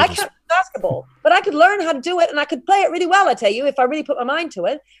I can't play basketball, but I could learn how to do it and I could play it really well. I tell you, if I really put my mind to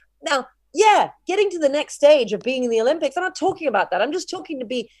it. Now, getting to the next stage of being in the Olympics, I'm not talking about that. I'm just talking to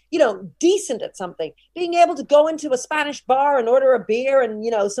be, decent at something, being able to go into a Spanish bar and order a beer and,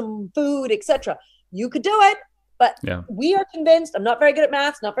 some food, etc. You could do it, but we are convinced I'm not very good at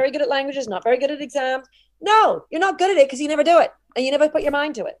maths, not very good at languages, not very good at exams. No, you're not good at it because you never do it and you never put your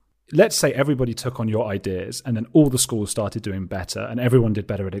mind to it. Let's say everybody took on your ideas and then all the schools started doing better and everyone did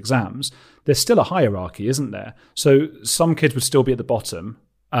better at exams. There's still a hierarchy, isn't there? So some kids would still be at the bottom.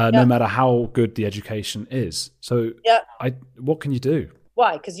 No matter how good the education is. So what can you do?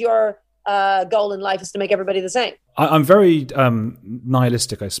 Why? Because your goal in life is to make everybody the same. I'm very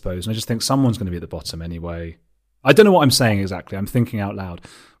nihilistic, I suppose. And I just think someone's going to be at the bottom anyway. I don't know what I'm saying exactly. I'm thinking out loud.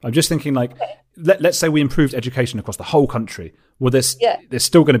 I'm just thinking let's say we improved education across the whole country. Well, there's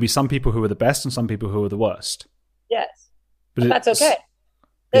still going to be some people who are the best and some people who are the worst. Yes. But that's okay.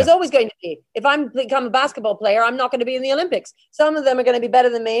 There's always going to be. If I become a basketball player, I'm not going to be in the Olympics. Some of them are going to be better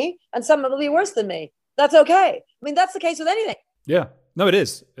than me, and some will be worse than me. That's okay. I mean, that's the case with anything. Yeah. No, it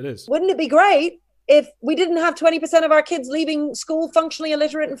is. It is. Wouldn't it be great if we didn't have 20% of our kids leaving school functionally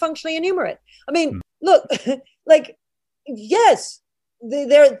illiterate and functionally enumerate? I mean, look, yes,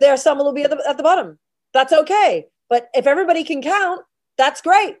 there are some who will be at the bottom. That's okay. But if everybody can count, that's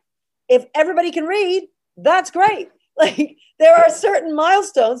great. If everybody can read, that's great. There are certain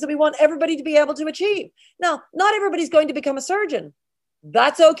milestones that we want everybody to be able to achieve. Now, not everybody's going to become a surgeon.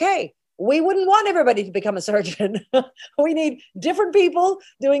 That's okay. We wouldn't want everybody to become a surgeon. We need different people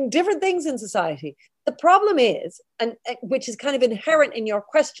doing different things in society. The problem is, and which is kind of inherent in your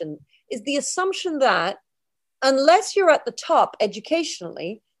question, is the assumption that unless you're at the top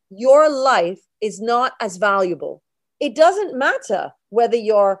educationally, your life is not as valuable. It doesn't matter whether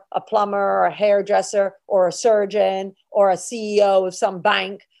you're a plumber or a hairdresser or a surgeon or a CEO of some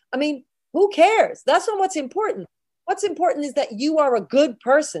bank. I mean, who cares? That's not what's important. What's important is that you are a good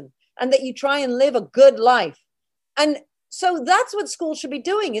person and that you try and live a good life. And so that's what schools should be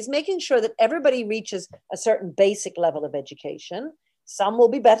doing, is making sure that everybody reaches a certain basic level of education. Some will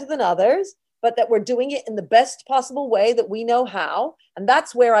be better than others, but that we're doing it in the best possible way that we know how. And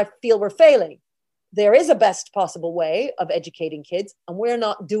that's where I feel we're failing. There is a best possible way of educating kids, and we're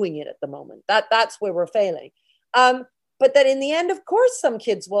not doing it at the moment. That's where we're failing. But that in the end, of course, some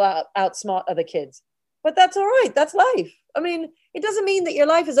kids will outsmart other kids. But that's all right. That's life. I mean, it doesn't mean that your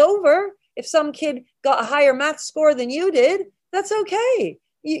life is over. If some kid got a higher math score than you did, that's okay.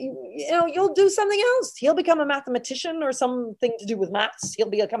 You'll do something else. He'll become a mathematician or something to do with maths. He'll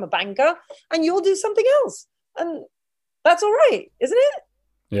become a banker and you'll do something else. And that's all right, isn't it?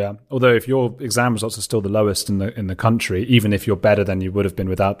 Yeah. Although if your exam results are still the lowest in the country, even if you're better than you would have been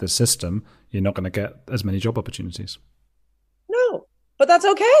without this system, you're not going to get as many job opportunities. No, but that's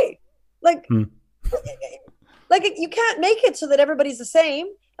okay. Like you can't make it so that everybody's the same.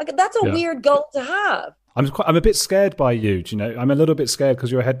 Like that's a weird goal to have. I'm a bit scared by you. Do you know? I'm a little bit scared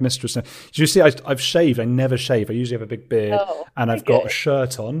because you're a headmistress. Do you see? I've shaved. I never shave. I usually have a big beard, and I've got a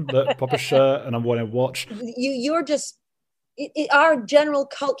shirt on, the proper shirt, and I'm wearing a watch. You're just. Our general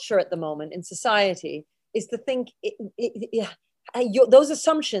culture at the moment in society is to think those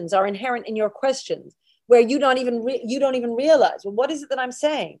assumptions are inherent in your questions, where you don't even realize, well, what is it that I'm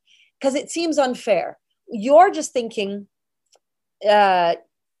saying? Because it seems unfair. You're just thinking,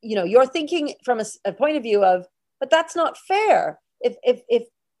 you're thinking from a point of view of, but that's not fair.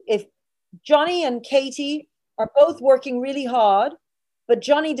 If Johnny and Katie are both working really hard, but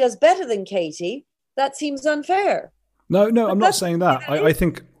Johnny does better than Katie, that seems unfair. No, I'm not saying that. I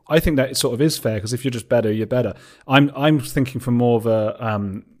think that it sort of is fair, because if you're just better, you're better. I'm thinking from more of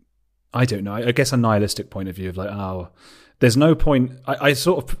a I don't know, I guess a nihilistic point of view of like, there's no point. I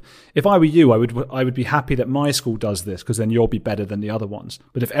sort of, if I were you, I would be happy that my school does this, because then you'll be better than the other ones.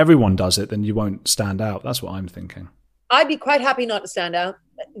 But if everyone does it, then you won't stand out. That's what I'm thinking. I'd be quite happy not to stand out.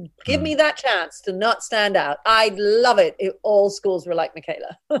 Give me that chance to not stand out. I'd love it if all schools were like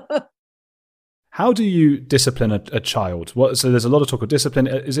Michaela. How do you discipline a child? So there's a lot of talk of discipline.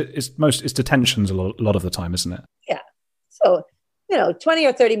 It's detentions a lot of the time, isn't it? Yeah. So, 20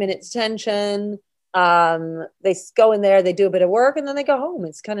 or 30 minute detention. They go in there, they do a bit of work, and then they go home.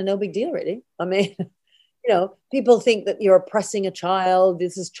 It's kind of no big deal, really. I mean, people think that you're oppressing a child.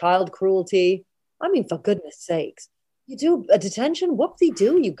 This is child cruelty. I mean, for goodness sakes, you do a detention,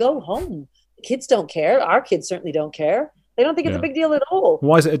 whoop-de-doo, you go home. The kids don't care. Our kids certainly don't care. They don't think it's a big deal at all.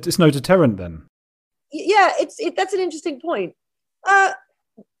 Why is it? It's no deterrent then. Yeah, that's an interesting point. I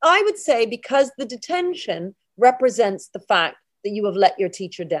would say because the detention represents the fact that you have let your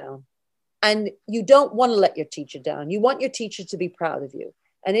teacher down, and you don't want to let your teacher down. You want your teacher to be proud of you.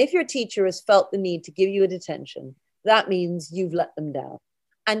 And if your teacher has felt the need to give you a detention, that means you've let them down.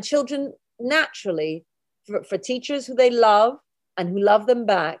 And children naturally, for teachers who they love and who love them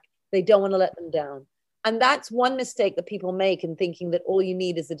back, they don't want to let them down. And that's one mistake that people make in thinking that all you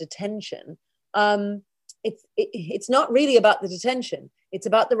need is a detention. It's not really about the detention. It's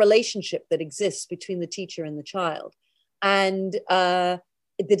about the relationship that exists between the teacher and the child. And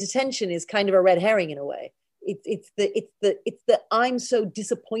the detention is kind of a red herring in a way. It's the I'm so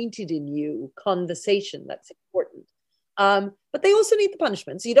disappointed in you conversation that's important. But they also need the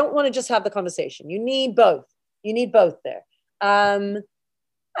punishment. So you don't want to just have the conversation. You need both. You need both there. And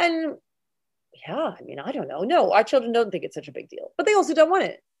yeah, I mean, I don't know. No, our children don't think it's such a big deal, but they also don't want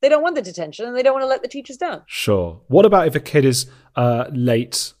it. They don't want the detention, and they don't want to let the teachers down. Sure. What about if a kid is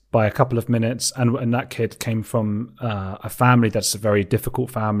late by a couple of minutes, and that kid came from a family that's a very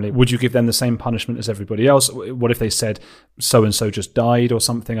difficult family? Would you give them the same punishment as everybody else? What if they said so-and-so just died or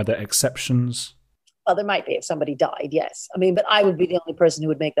something? Are there exceptions? Well, there might be if somebody died, yes. I mean, but I would be the only person who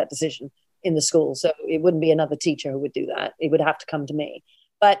would make that decision in the school. So it wouldn't be another teacher who would do that. It would have to come to me.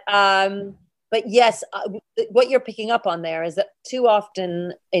 But yes, what you're picking up on there is that too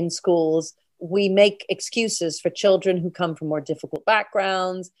often in schools, we make excuses for children who come from more difficult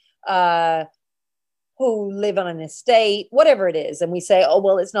backgrounds, who live on an estate, whatever it is. And we say, oh,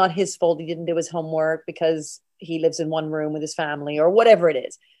 well, it's not his fault. He didn't do his homework because he lives in one room with his family or whatever it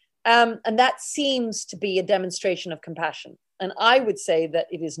is. And that seems to be a demonstration of compassion. And I would say that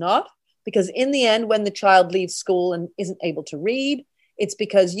it is not, because in the end, when the child leaves school and isn't able to read, it's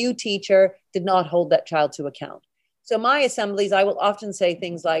because you, teacher, did not hold that child to account. So my assemblies, I will often say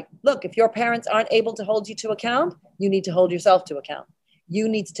things like, look, if your parents aren't able to hold you to account, you need to hold yourself to account. You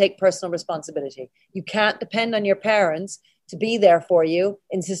need to take personal responsibility. You can't depend on your parents to be there for you,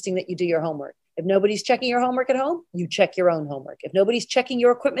 insisting that you do your homework. If nobody's checking your homework at home, you check your own homework. If nobody's checking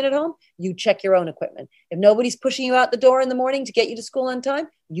your equipment at home, you check your own equipment. If nobody's pushing you out the door in the morning to get you to school on time,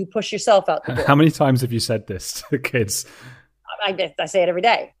 you push yourself out the door. How many times have you said this to kids? I say it every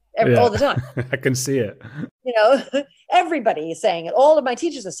day, all the time. I can see it. Everybody is saying it. All of my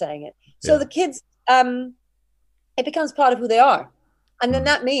teachers are saying it. So the kids, it becomes part of who they are. And then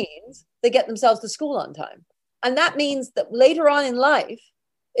that means they get themselves to school on time. And that means that later on in life,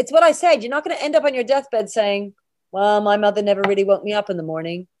 it's what I said, you're not going to end up on your deathbed saying, well, my mother never really woke me up in the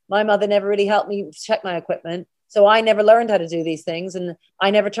morning. My mother never really helped me check my equipment. So I never learned how to do these things. And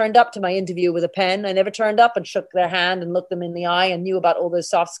I never turned up to my interview with a pen. I never turned up and shook their hand and looked them in the eye and knew about all those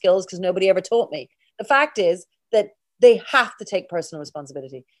soft skills because nobody ever taught me. The fact is that they have to take personal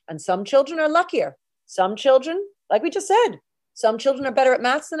responsibility. And some children are luckier. Some children, like we just said, some children are better at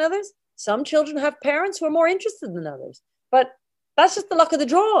maths than others. Some children have parents who are more interested than others. But that's just the luck of the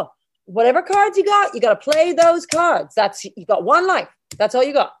draw. Whatever cards you got to play those cards. You got one life. That's all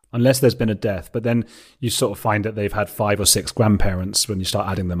you got. Unless there's been a death. But then you sort of find that they've had 5 or 6 grandparents when you start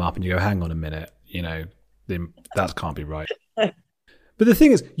adding them up and you go, hang on a minute, that can't be right. But the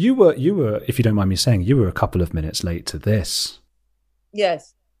thing is, you were, if you don't mind me saying, you were a couple of minutes late to this.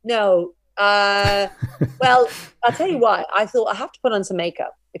 Yes. No. Well, I'll tell you why. I thought I have to put on some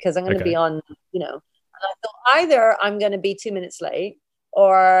makeup because I'm going to be on, and I thought either I'm going to be 2 minutes late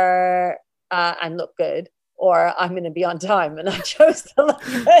or and look good, or I'm going to be on time. And I chose to look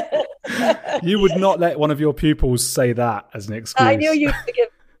good. You would not let one of your pupils say that as an excuse. I knew you'd forgive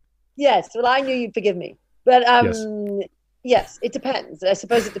me. Yes, well, I knew you'd forgive me. But yes, it depends. I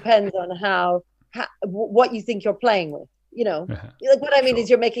suppose it depends on how what you think you're playing with. Like what I mean is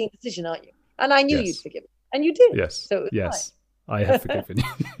you're making a decision, aren't you? And I knew you'd forgive me. And you did. Yes. So yes. I have forgiven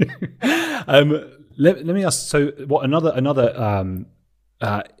you. Let me ask. So, what another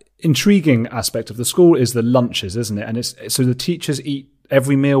intriguing aspect of the school is the lunches, isn't it? And it's so the teachers eat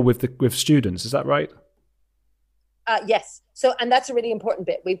every meal with students. Is that right? Yes. So, and that's a really important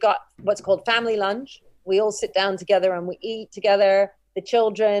bit. We've got what's called family lunch. We all sit down together and we eat together. The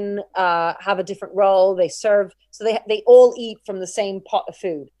children have a different role. They serve. So they all eat from the same pot of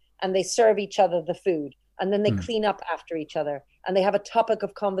food, and they serve each other the food. And then they clean up after each other, and they have a topic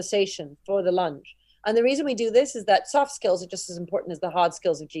of conversation for the lunch. And the reason we do this is that soft skills are just as important as the hard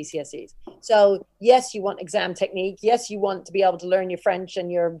skills of GCSEs. So yes, you want exam technique. Yes, you want to be able to learn your French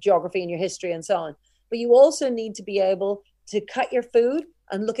and your geography and your history and so on. But you also need to be able to cut your food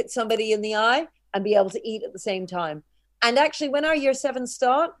and look at somebody in the eye and be able to eat at the same time. And actually, when our year 7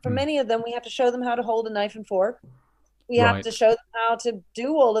 start, for many of them, we have to show them how to hold a knife and fork. We have to show them how to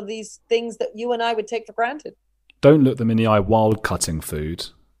do all of these things that you and I would take for granted. Don't look them in the eye while cutting food,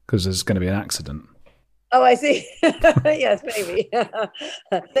 because there's going to be an accident. Oh, I see. Yes, maybe.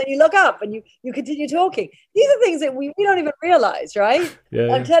 Then you look up and you continue talking. These are things that we don't even realize, right?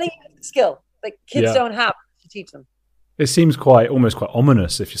 Yeah. I'm telling you, it's a skill that kids don't have to teach them. It seems almost quite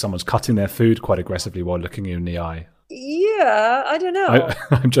ominous if someone's cutting their food quite aggressively while looking you in the eye. Yeah, I don't know.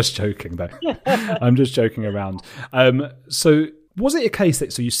 I'm just joking, though. I'm just joking around. So was it a case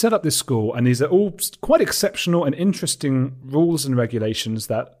that you set up this school and these are all quite exceptional and interesting rules and regulations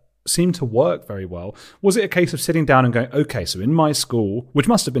that seem to work very well? Was it a case of sitting down and going, okay, so in my school, which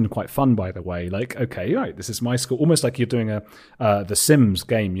must have been quite fun, by the way, like, okay, right, this is my school, almost like you're doing the Sims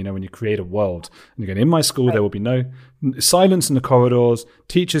game, when you create a world. And you're going, in my school, there will be no silence in the corridors,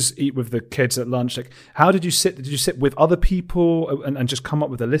 teachers eat with the kids at lunch. Like, how did you sit? Did you sit with other people and just come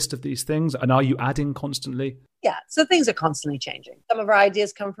up with a list of these things? And are you adding constantly? Yeah, so things are constantly changing. Some of our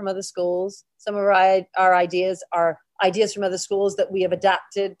ideas come from other schools. Some of our ideas are ideas from other schools that we have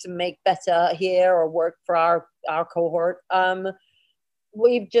adapted to make better here or work for our cohort.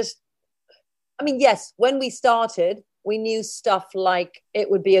 Yes, when we started, we knew stuff like it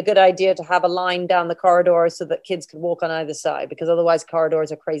would be a good idea to have a line down the corridor so that kids could walk on either side, because otherwise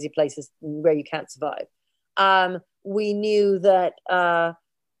corridors are crazy places where you can't survive. We knew that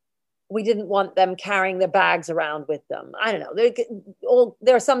we didn't want them carrying their bags around with them. I don't know.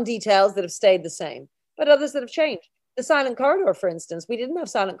 There are some details that have stayed the same, but others that have changed. The silent corridor, for instance, we didn't have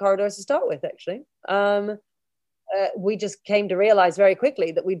silent corridors to start with, actually. We just came to realize very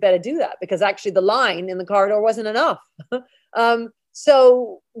quickly that we'd better do that because actually the line in the corridor wasn't enough.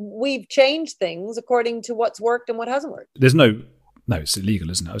 So we've changed things according to what's worked and what hasn't worked. There's no, it's illegal,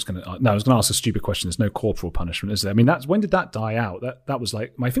 isn't it? I was going to ask a stupid question. There's no corporal punishment, is there? I mean, when did that die out? That was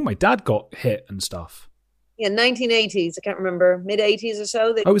like, I think my dad got hit and stuff. Yeah, 1980s. I can't remember, mid 80s or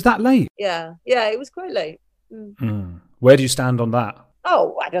so. Oh, was that late? Yeah, it was quite late. Where do you stand on that?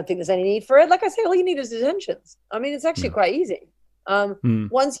 Oh, I don't think there's any need for it. Like I say, all you need is detentions. I mean, it's actually quite easy.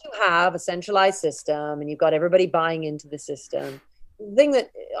 Once you have a centralized system and you've got everybody buying into the system, the thing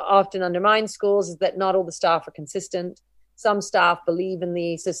that often undermines schools is that not all the staff are consistent. Some staff believe in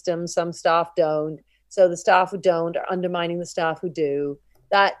the system, some staff don't. So the staff who don't are undermining the staff who do.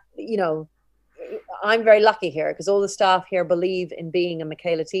 That, I'm very lucky here because all the staff here believe in being a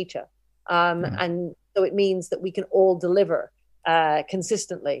Michaela teacher. And so it means that we can all deliver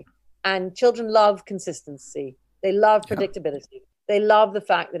consistently. And children love consistency. They love predictability. They love the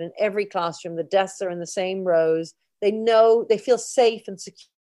fact that in every classroom, the desks are in the same rows. They know, they feel safe and secure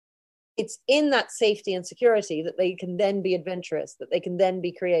it's in that safety and security that they can then be adventurous, that they can then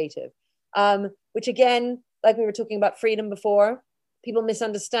be creative. Which again, like we were talking about freedom before, people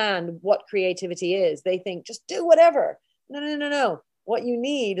misunderstand what creativity is. They think just do whatever. No. What you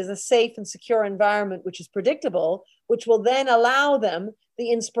need is a safe and secure environment, which is predictable, which will then allow them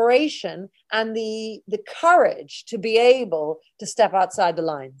the inspiration and the courage to be able to step outside the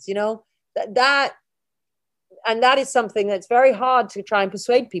lines, that is something that's very hard to try and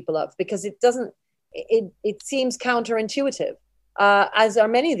persuade people of, because it seems counterintuitive, as are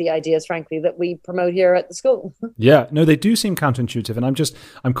many of the ideas, frankly, that we promote here at the school. Yeah, no, they do seem counterintuitive. And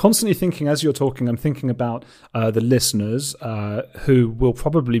I'm constantly thinking, as you're talking, I'm thinking about the listeners who will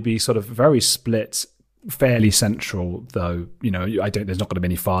probably be sort of very split, fairly central, though, there's not going to be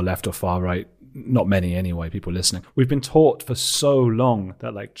any far left or far right. Not many anyway, people listening. We've been taught for so long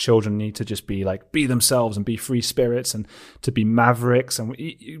that like children need to just be themselves and be free spirits and to be mavericks, and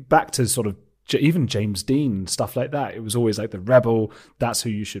back to sort of even James Dean, stuff like that. It was always like the rebel, that's who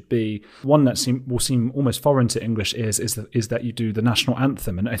you should be. One that will seem almost foreign to English is that you do the national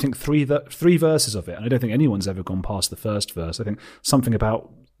anthem, and I think three verses of it, and I don't think anyone's ever gone past the first verse. I think something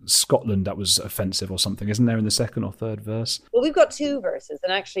about Scotland that was offensive or something, isn't there, in the second or third verse? Well, we've got two verses,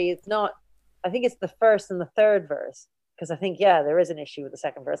 and actually it's not, I think it's the first and the third verse, because I think, there is an issue with the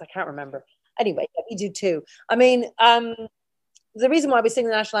second verse. I can't remember. Anyway, we do two. I mean, the reason why we sing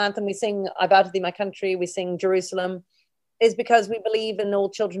the national anthem, we sing I Bow to Thee, My Country, we sing Jerusalem, is because we believe in all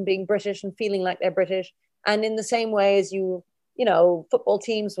children being British and feeling like they're British. And in the same way as football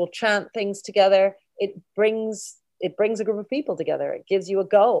teams will chant things together, it brings a group of people together. It gives you a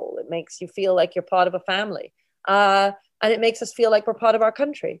goal. It makes you feel like you're part of a family. And it makes us feel like we're part of our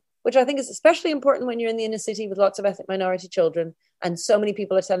country, which I think is especially important when you're in the inner city with lots of ethnic minority children. And so many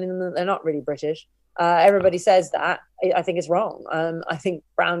people are telling them that they're not really British. Everybody says that. I think it's wrong. I think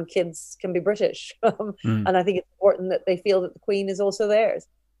brown kids can be British. And I think it's important that they feel that the Queen is also theirs.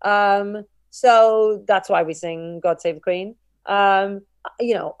 So that's why we sing God Save the Queen.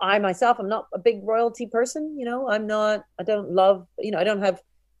 I myself, I'm not a big royalty person. I don't love, I don't have,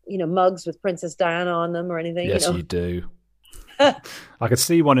 mugs with Princess Diana on them or anything. Yes, you do. I could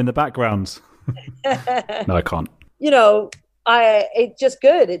see one in the background. No, I can't. It's just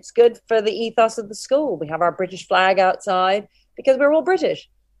good. It's good for the ethos of the school. We have our British flag outside because we're all British,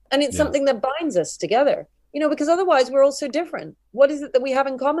 and it's something that binds us together. Because otherwise we're all so different. What is it that we have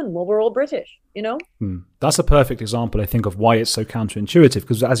in common? Well, we're all British, That's a perfect example, I think, of why it's so counterintuitive.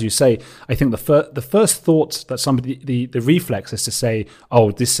 Because as you say, I think the first thought that somebody, the reflex is to say,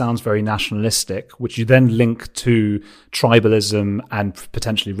 oh, this sounds very nationalistic, which you then link to tribalism and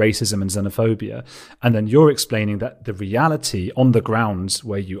potentially racism and xenophobia. And then you're explaining that the reality on the grounds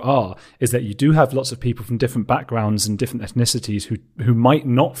where you are is that you do have lots of people from different backgrounds and different ethnicities who might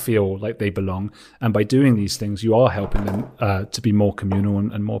not feel like they belong. And by doing these things, you are helping them to be more communal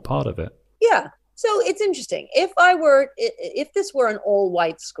and more part of it. Yeah. So it's interesting. If this were an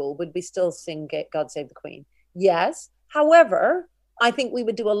all-white school, would we still sing God Save the Queen? Yes. However, I think we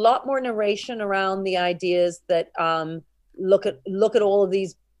would do a lot more narration around the ideas that look at all of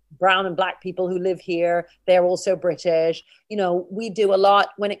these brown and black people who live here. They're also British. We do a lot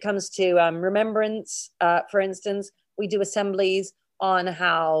when it comes to remembrance. For instance, we do assemblies on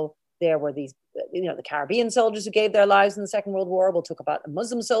how there were these, the Caribbean soldiers who gave their lives in the Second World War. We'll talk about a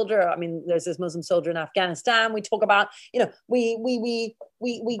Muslim soldier. I mean, there's this Muslim soldier in Afghanistan. We talk about, we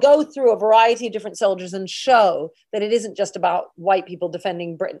go through a variety of different soldiers and show that it isn't just about white people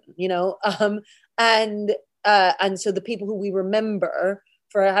defending Britain, and so the people who we remember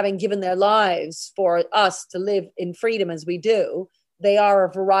for having given their lives for us to live in freedom as we do, they are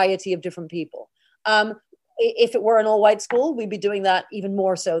a variety of different people. If it were an all-white school, we'd be doing that even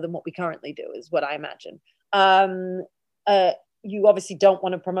more so than what we currently do, is what I imagine. You obviously don't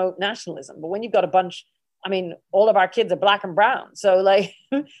want to promote nationalism, but when you've got a bunch, all of our kids are black and brown. So I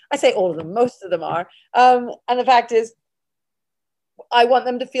say all of them, most of them are. And the fact is, I want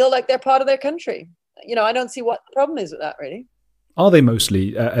them to feel like they're part of their country. I don't see what the problem is with that, really. Are they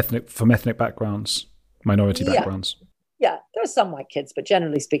mostly from ethnic backgrounds, minority backgrounds? Yeah, there are some white kids, but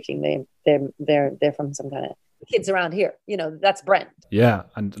generally speaking, they're from some kind of kids around here. That's Brent. Yeah,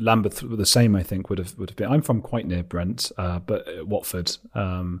 and Lambeth the same. I think would have been. I'm from quite near Brent, but Watford.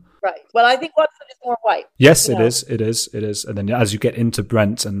 Right. Well, I think Watford is more white. Yes, it is. It is. And then as you get into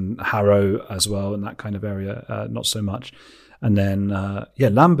Brent and Harrow as well, and that kind of area, not so much. And then,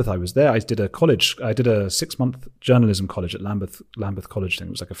 Lambeth, I was there. I did a 6-month journalism college at Lambeth College thing.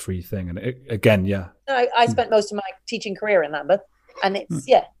 It was like a free thing. And I spent most of my teaching career in Lambeth, and it's,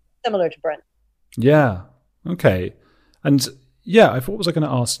 similar to Brent. Yeah. Okay. And Yeah, what was I going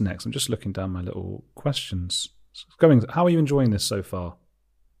to ask next? I'm just looking down my little questions. How are you enjoying this so far?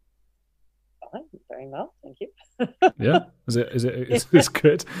 Fine, very well, thank you. Yeah, is it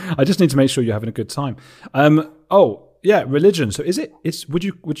good? I just need to make sure you're having a good time. Religion. So would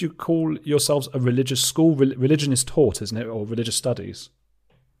you call yourselves a religious school? Religion is taught, isn't it, or religious studies?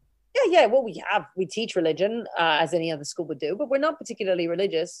 Yeah. Well, we teach religion as any other school would do, but we're not particularly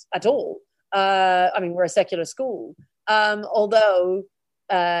religious at all. We're a secular school. Although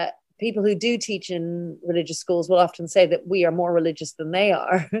people who do teach in religious schools will often say that we are more religious than they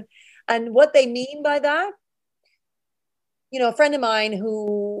are. And what they mean by that, a friend of mine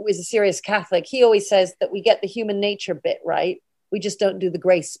who is a serious Catholic, he always says that we get the human nature bit right. We just don't do the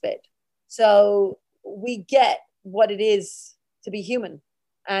grace bit. So we get what it is to be human.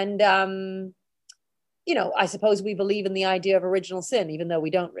 And, I suppose we believe in the idea of original sin, even though we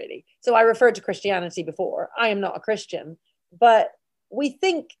don't really. So I referred to Christianity before. I am not a Christian, but we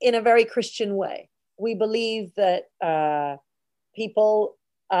think in a very Christian way. We believe that people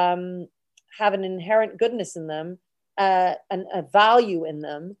have an inherent goodness in them, and a value in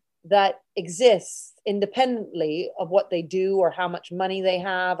them that exists independently of what they do or how much money they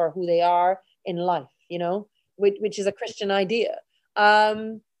have or who they are in life, which is a Christian idea.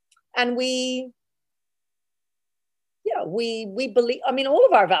 And we believe, all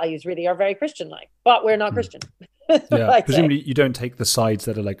of our values really are very Christian-like, but we're not Christian. Yeah, presumably you don't take the sides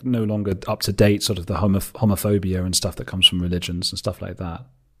that are like no longer up to date, sort of the homophobia and stuff that comes from religions and stuff like that.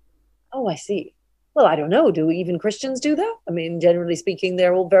 Oh, I see. Well, I don't know. Do even Christians do that? Generally speaking,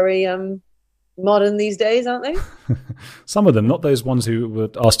 they're all very modern these days, aren't they? Some of them, not those ones who were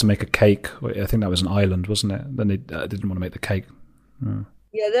asked to make a cake. I think that was an island, wasn't it? Then they didn't want to make the cake.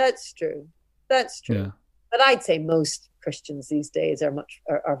 Yeah, that's true. Yeah. But I'd say most Christians these days are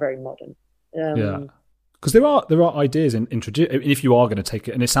very modern. Yeah. Because there are ideas in if you are going to take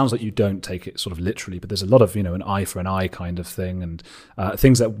it, and it sounds like you don't take it sort of literally, but there's a lot of an eye for an eye kind of thing, and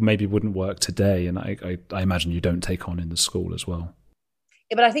things that maybe wouldn't work today, and I imagine you don't take on in the school as well.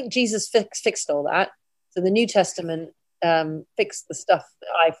 Yeah, but I think Jesus fixed all that. So the New Testament fixed the stuff, the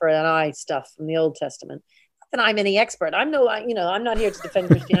eye for an eye stuff from the Old Testament. Not that I'm any expert. I'm not here to defend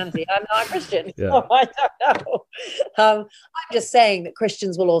Christianity. I'm not a Christian. Yeah. So I don't know. I'm just saying that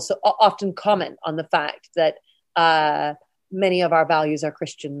Christians will also often comment on the fact that many of our values are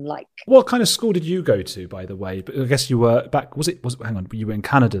Christian-like. What kind of school did you go to, by the way? But I guess you were back. Hang on, you were in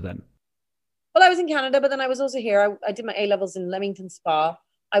Canada then? Well, I was in Canada, but then I was also here. I did my A-levels in Leamington Spa.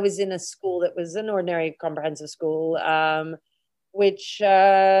 I was in a school that was an ordinary comprehensive school, which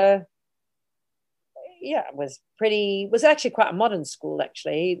was actually quite a modern school,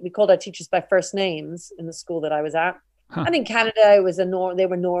 actually. We called our teachers by first names in the school that I was at. Huh. And in Canada, it was they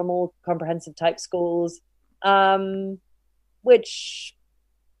were normal comprehensive type schools, which,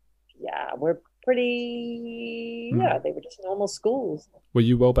 were pretty, they were just normal schools. Were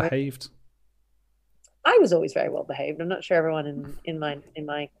you well behaved? I was always very well behaved. I'm not sure everyone in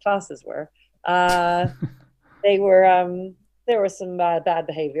my classes were. They were. There was some bad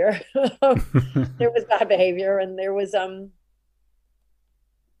behavior. There was bad behavior, and there was I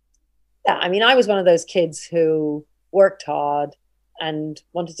was one of those kids who worked hard and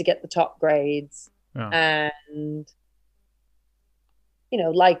wanted to get the top grades, and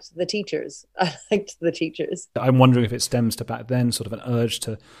liked the teachers. I liked the teachers. I'm wondering if it stems to back then sort of an urge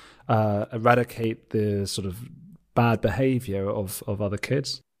to eradicate the sort of bad behavior of other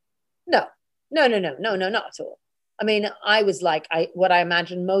kids. No, not at all. I was like what I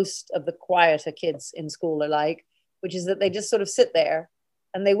imagine most of the quieter kids in school are like, which is that they just sort of sit there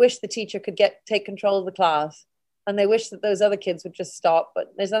and they wish the teacher could take control of the class, and they wish that those other kids would just stop,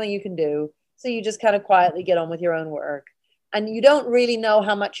 but there's nothing you can do. So you just kind of quietly get on with your own work, and you don't really know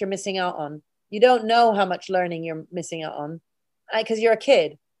how much you're missing out on. You don't know how much learning you're missing out on because you're a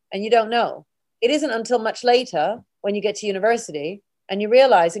kid and you don't know. It isn't until much later when you get to university and you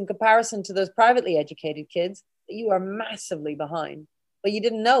realize, in comparison to those privately educated kids, you are massively behind, but you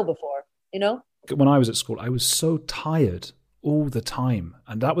didn't know before, When I was at school, I was so tired all the time,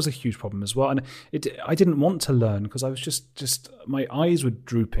 and that was a huge problem as well. And I didn't want to learn because I was just my eyes were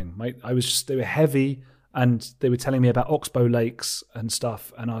drooping. They were heavy, and they were telling me about Oxbow Lakes and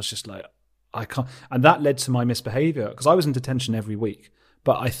stuff, and I was just like, I can't. And that led to my misbehavior because I was in detention every week.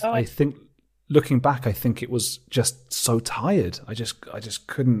 But I think, looking back, I think it was just so tired. I just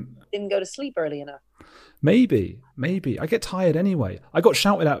couldn't. Didn't go to sleep early enough. Maybe. I get tired anyway. I got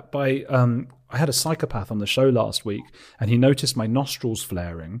shouted at by, I had a psychopath on the show last week, and he noticed my nostrils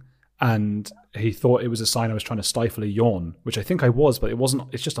flaring, And he thought it was a sign I was trying to stifle a yawn, which I think I was, but it wasn't.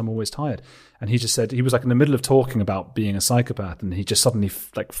 It's just I'm always tired. And he just said, he was like in the middle of talking about being a psychopath, and he just suddenly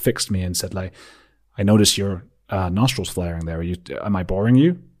fixed me and said, like, I noticed your nostrils flaring there. Am I boring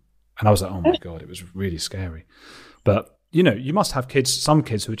you? And I was like, oh my God, it was really scary. But, you must have some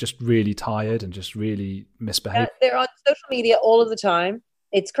kids who are just really tired and just really misbehave. They're on social media all of the time.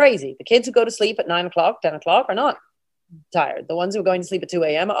 It's crazy. The kids who go to sleep at 9 o'clock, 10 o'clock are not tired. The ones who are going to sleep at 2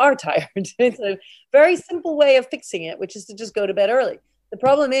 a.m. are tired. It's a very simple way of fixing it, which is to just go to bed early. The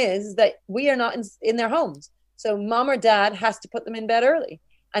problem is that we are not in their homes. So mom or dad has to put them in bed early.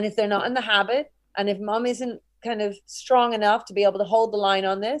 And if they're not in the habit, and if mom isn't kind of strong enough to be able to hold the line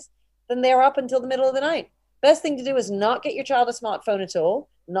on this, then they're up until the middle of the night. Best thing to do is not get your child a smartphone at all,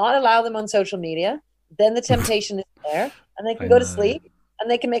 not allow them on social media. Then the temptation is there, and they can go to sleep,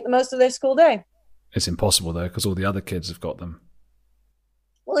 and they can make the most of their school day. It's impossible, though, because all the other kids have got them.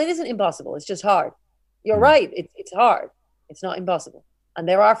 Well, it isn't impossible. It's just hard. You're right. It's hard. It's not impossible. And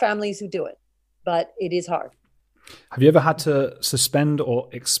there are families who do it, but it is hard. Have you ever had to suspend or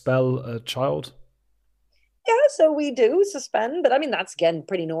expel a child? Yeah, so we do suspend, but I mean, that's, again,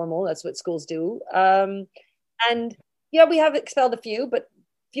 pretty normal. That's what schools do. And yeah, we have expelled a few, but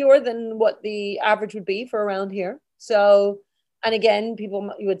fewer than what the average would be for around here. So, and again,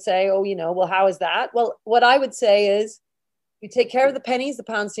 you would say, oh, well, how is that? Well, what I would say is you take care of the pennies, the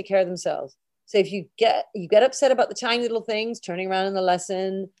pounds take care of themselves. So if you get upset about the tiny little things, turning around in the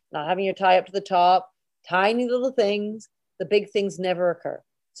lesson, not having your tie up to the top, tiny little things, the big things never occur.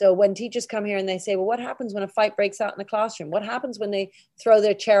 So when teachers come here and they say, well, what happens when a fight breaks out in the classroom? What happens when they throw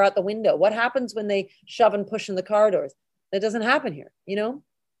their chair out the window? What happens when they shove and push in the corridors? That doesn't happen here,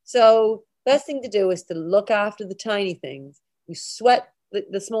 So best thing to do is to look after the tiny things. You sweat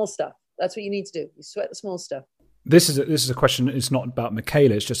the small stuff. That's what you need to do. You sweat the small stuff. This is a question. It's not about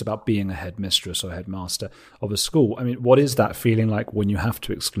Michaela. It's just about being a headmistress or headmaster of a school. I mean, what is that feeling like when you have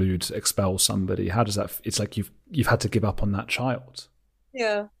to expel somebody? How does that? It's like you've had to give up on that child.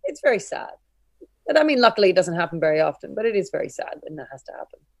 Yeah, it's very sad. But I mean, luckily it doesn't happen very often, but it is very sad when that has to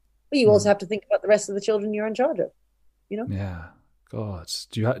happen. But you also have to think about the rest of the children you're in charge of, Yeah. God.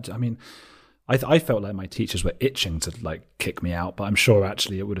 I felt like my teachers were itching to kick me out, but I'm sure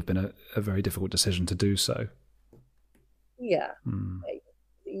actually it would have been a very difficult decision to do so. Yeah.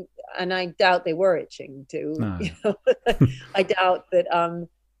 And I doubt they were itching to, No. I doubt that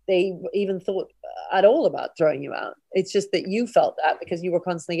they even thought at all about throwing you out. It's just that you felt that because you were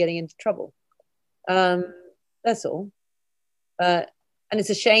constantly getting into trouble. That's all. And it's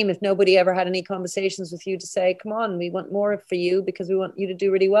a shame if nobody ever had any conversations with you to say, come on, we want more for you because we want you to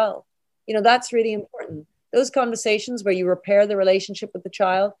do really well. That's really important. Those conversations where you repair the relationship with the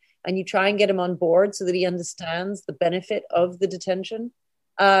child and you try and get him on board so that he understands the benefit of the detention.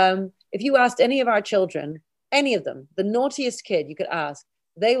 If you asked any of our children, any of them, the naughtiest kid you could ask,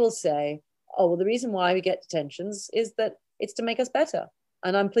 they will say, oh, well, the reason why we get detentions is that it's to make us better.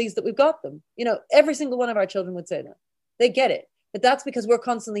 And I'm pleased that we've got them. Every single one of our children would say that. They get it. But that's because we're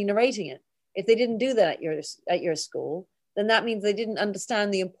constantly narrating it. If they didn't do that at your school, then that means they didn't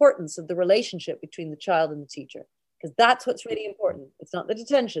understand the importance of the relationship between the child and the teacher. Because that's what's really important. It's not the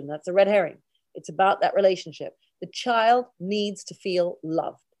detention. That's a red herring. It's about that relationship. The child needs to feel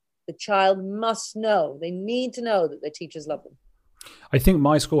loved. The child must know. They need to know that their teachers love them. I think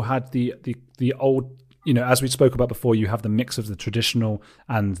my school had the old, as we spoke about before, you have the mix of the traditional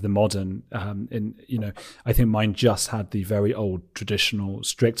and the modern. I think mine just had the very old traditional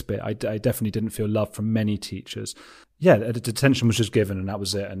strict bit. I definitely didn't feel love from many teachers. Yeah, the detention was just given and that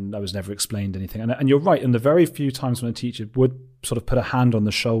was it, and I was never explained anything. And you're right, and the very few times when a teacher would sort of put a hand on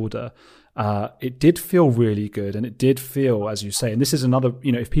the shoulder, it did feel really good, and it did feel, as you say, and this is another,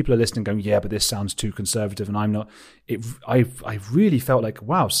 if people are listening going, yeah, but this sounds too conservative and I'm not, I really felt like,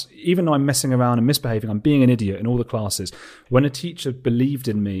 wow, even though I'm messing around and misbehaving, I'm being an idiot in all the classes, when a teacher believed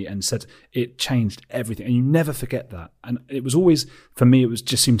in me and said, it changed everything, and you never forget that. And it was always, for me, it was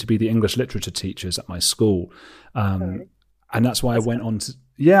just seemed to be the English literature teachers at my school. And that's why I went on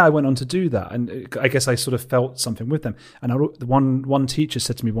to do that. And I guess I sort of felt something with them. And one teacher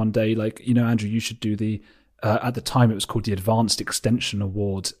said to me one day, Andrew, you should do the, at the time it was called the Advanced Extension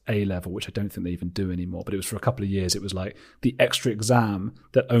Award A-level, which I don't think they even do anymore. But it was for a couple of years. It was like the extra exam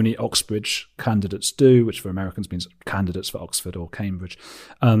that only Oxbridge candidates do, which for Americans means candidates for Oxford or Cambridge.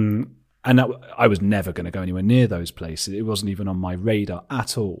 And I was never going to go anywhere near those places. It wasn't even on my radar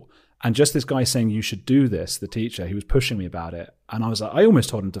at all. And just this guy saying you should do this, the teacher, he was pushing me about it. And I was like, I almost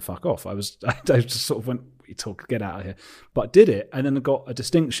told him to fuck off. I just sort of went, get out of here. But did it, and then got a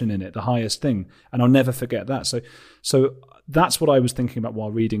distinction in it, the highest thing. And I'll never forget that. So that's what I was thinking about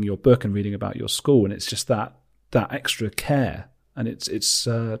while reading your book and reading about your school. And it's just that extra care. And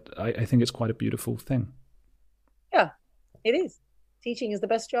I think it's quite a beautiful thing. Yeah, it is. Teaching is the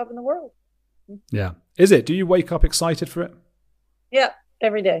best job in the world. Yeah. Is it? Do you wake up excited for it? Yeah,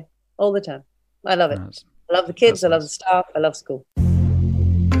 every day, all the time. I love it. I love the kids. I love the staff. I love school.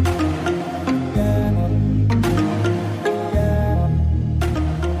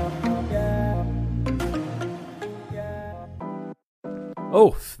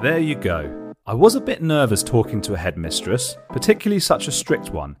 Oh, there you go. I was a bit nervous talking to a headmistress, particularly such a strict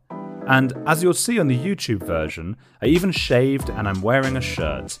one. And as you'll see on the YouTube version, I even shaved and I'm wearing a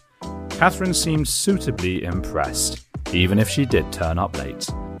shirt. Catherine seemed suitably impressed, even if she did turn up late.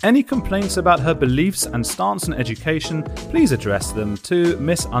 Any complaints about her beliefs and stance on education, please address them to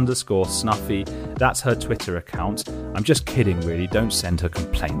Miss_Snuffy. That's her Twitter account. I'm just kidding, really. Don't send her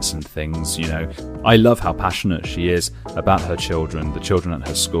complaints and things, you know. I love how passionate she is about her children, the children at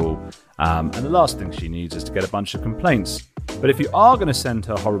her school. And the last thing she needs is to get a bunch of complaints. But if you are going to send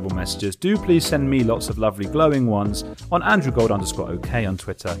her horrible messages, do please send me lots of lovely glowing ones on AndrewGold_OK on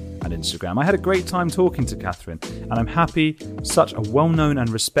Twitter and Instagram. I had a great time talking to Catherine, and I'm happy such a well-known and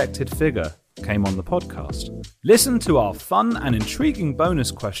respected figure came on the podcast. Listen to our fun and intriguing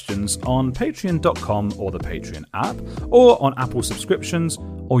bonus questions on patreon.com or the Patreon app, or on Apple subscriptions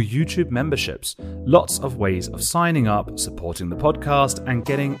or YouTube memberships. Lots of ways of signing up, supporting the podcast, and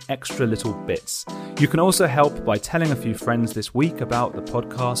getting extra little bits. You can also help by telling a few friends this week about the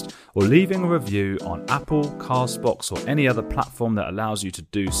podcast or leaving a review on Apple, Castbox, or any other platform that allows you to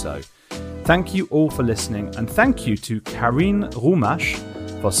do so. Thank you all for listening, and thank you to Karine Rumash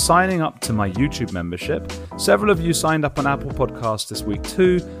for signing up to my YouTube membership. Several of you signed up on Apple Podcasts this week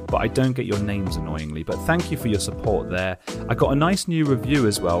too, but I don't get your names annoyingly. But thank you for your support there. I got a nice new review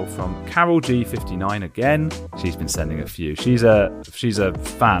as well from Carol G59 again. She's been sending a few. She's a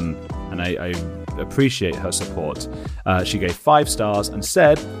fan, and I appreciate her support. She gave 5 stars and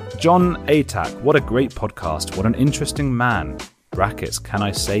said, "John Atack, what a great podcast. What an interesting man. Brackets, can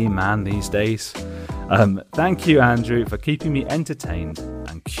I say man these days?" Thank you, Andrew, for keeping me entertained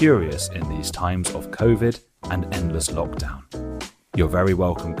and curious in these times of COVID and endless lockdown. You're very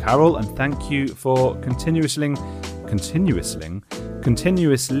welcome, Carol, and thank you for continuously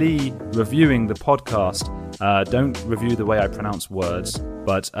reviewing the podcast. Don't review the way I pronounce words,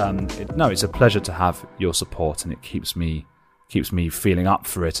 but it's a pleasure to have your support, and it keeps me feeling up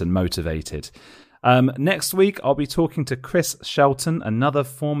for it and motivated. Next week, I'll be talking to Chris Shelton, another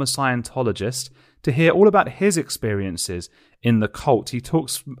former Scientologist, to hear all about his experiences in the cult. He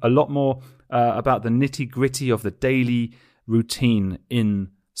talks a lot more about the nitty-gritty of the daily routine in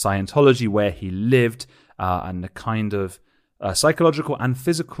Scientology, where he lived, and the kind of psychological and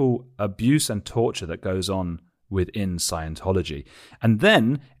physical abuse and torture that goes on within Scientology. And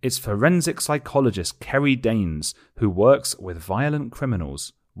then it's forensic psychologist Kerry Danes, who works with violent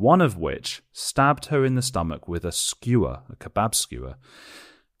criminals, one of which stabbed her in the stomach with a kebab skewer.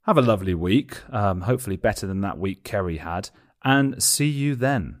 Have a lovely week, hopefully better than that week Kerry had, and see you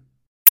then.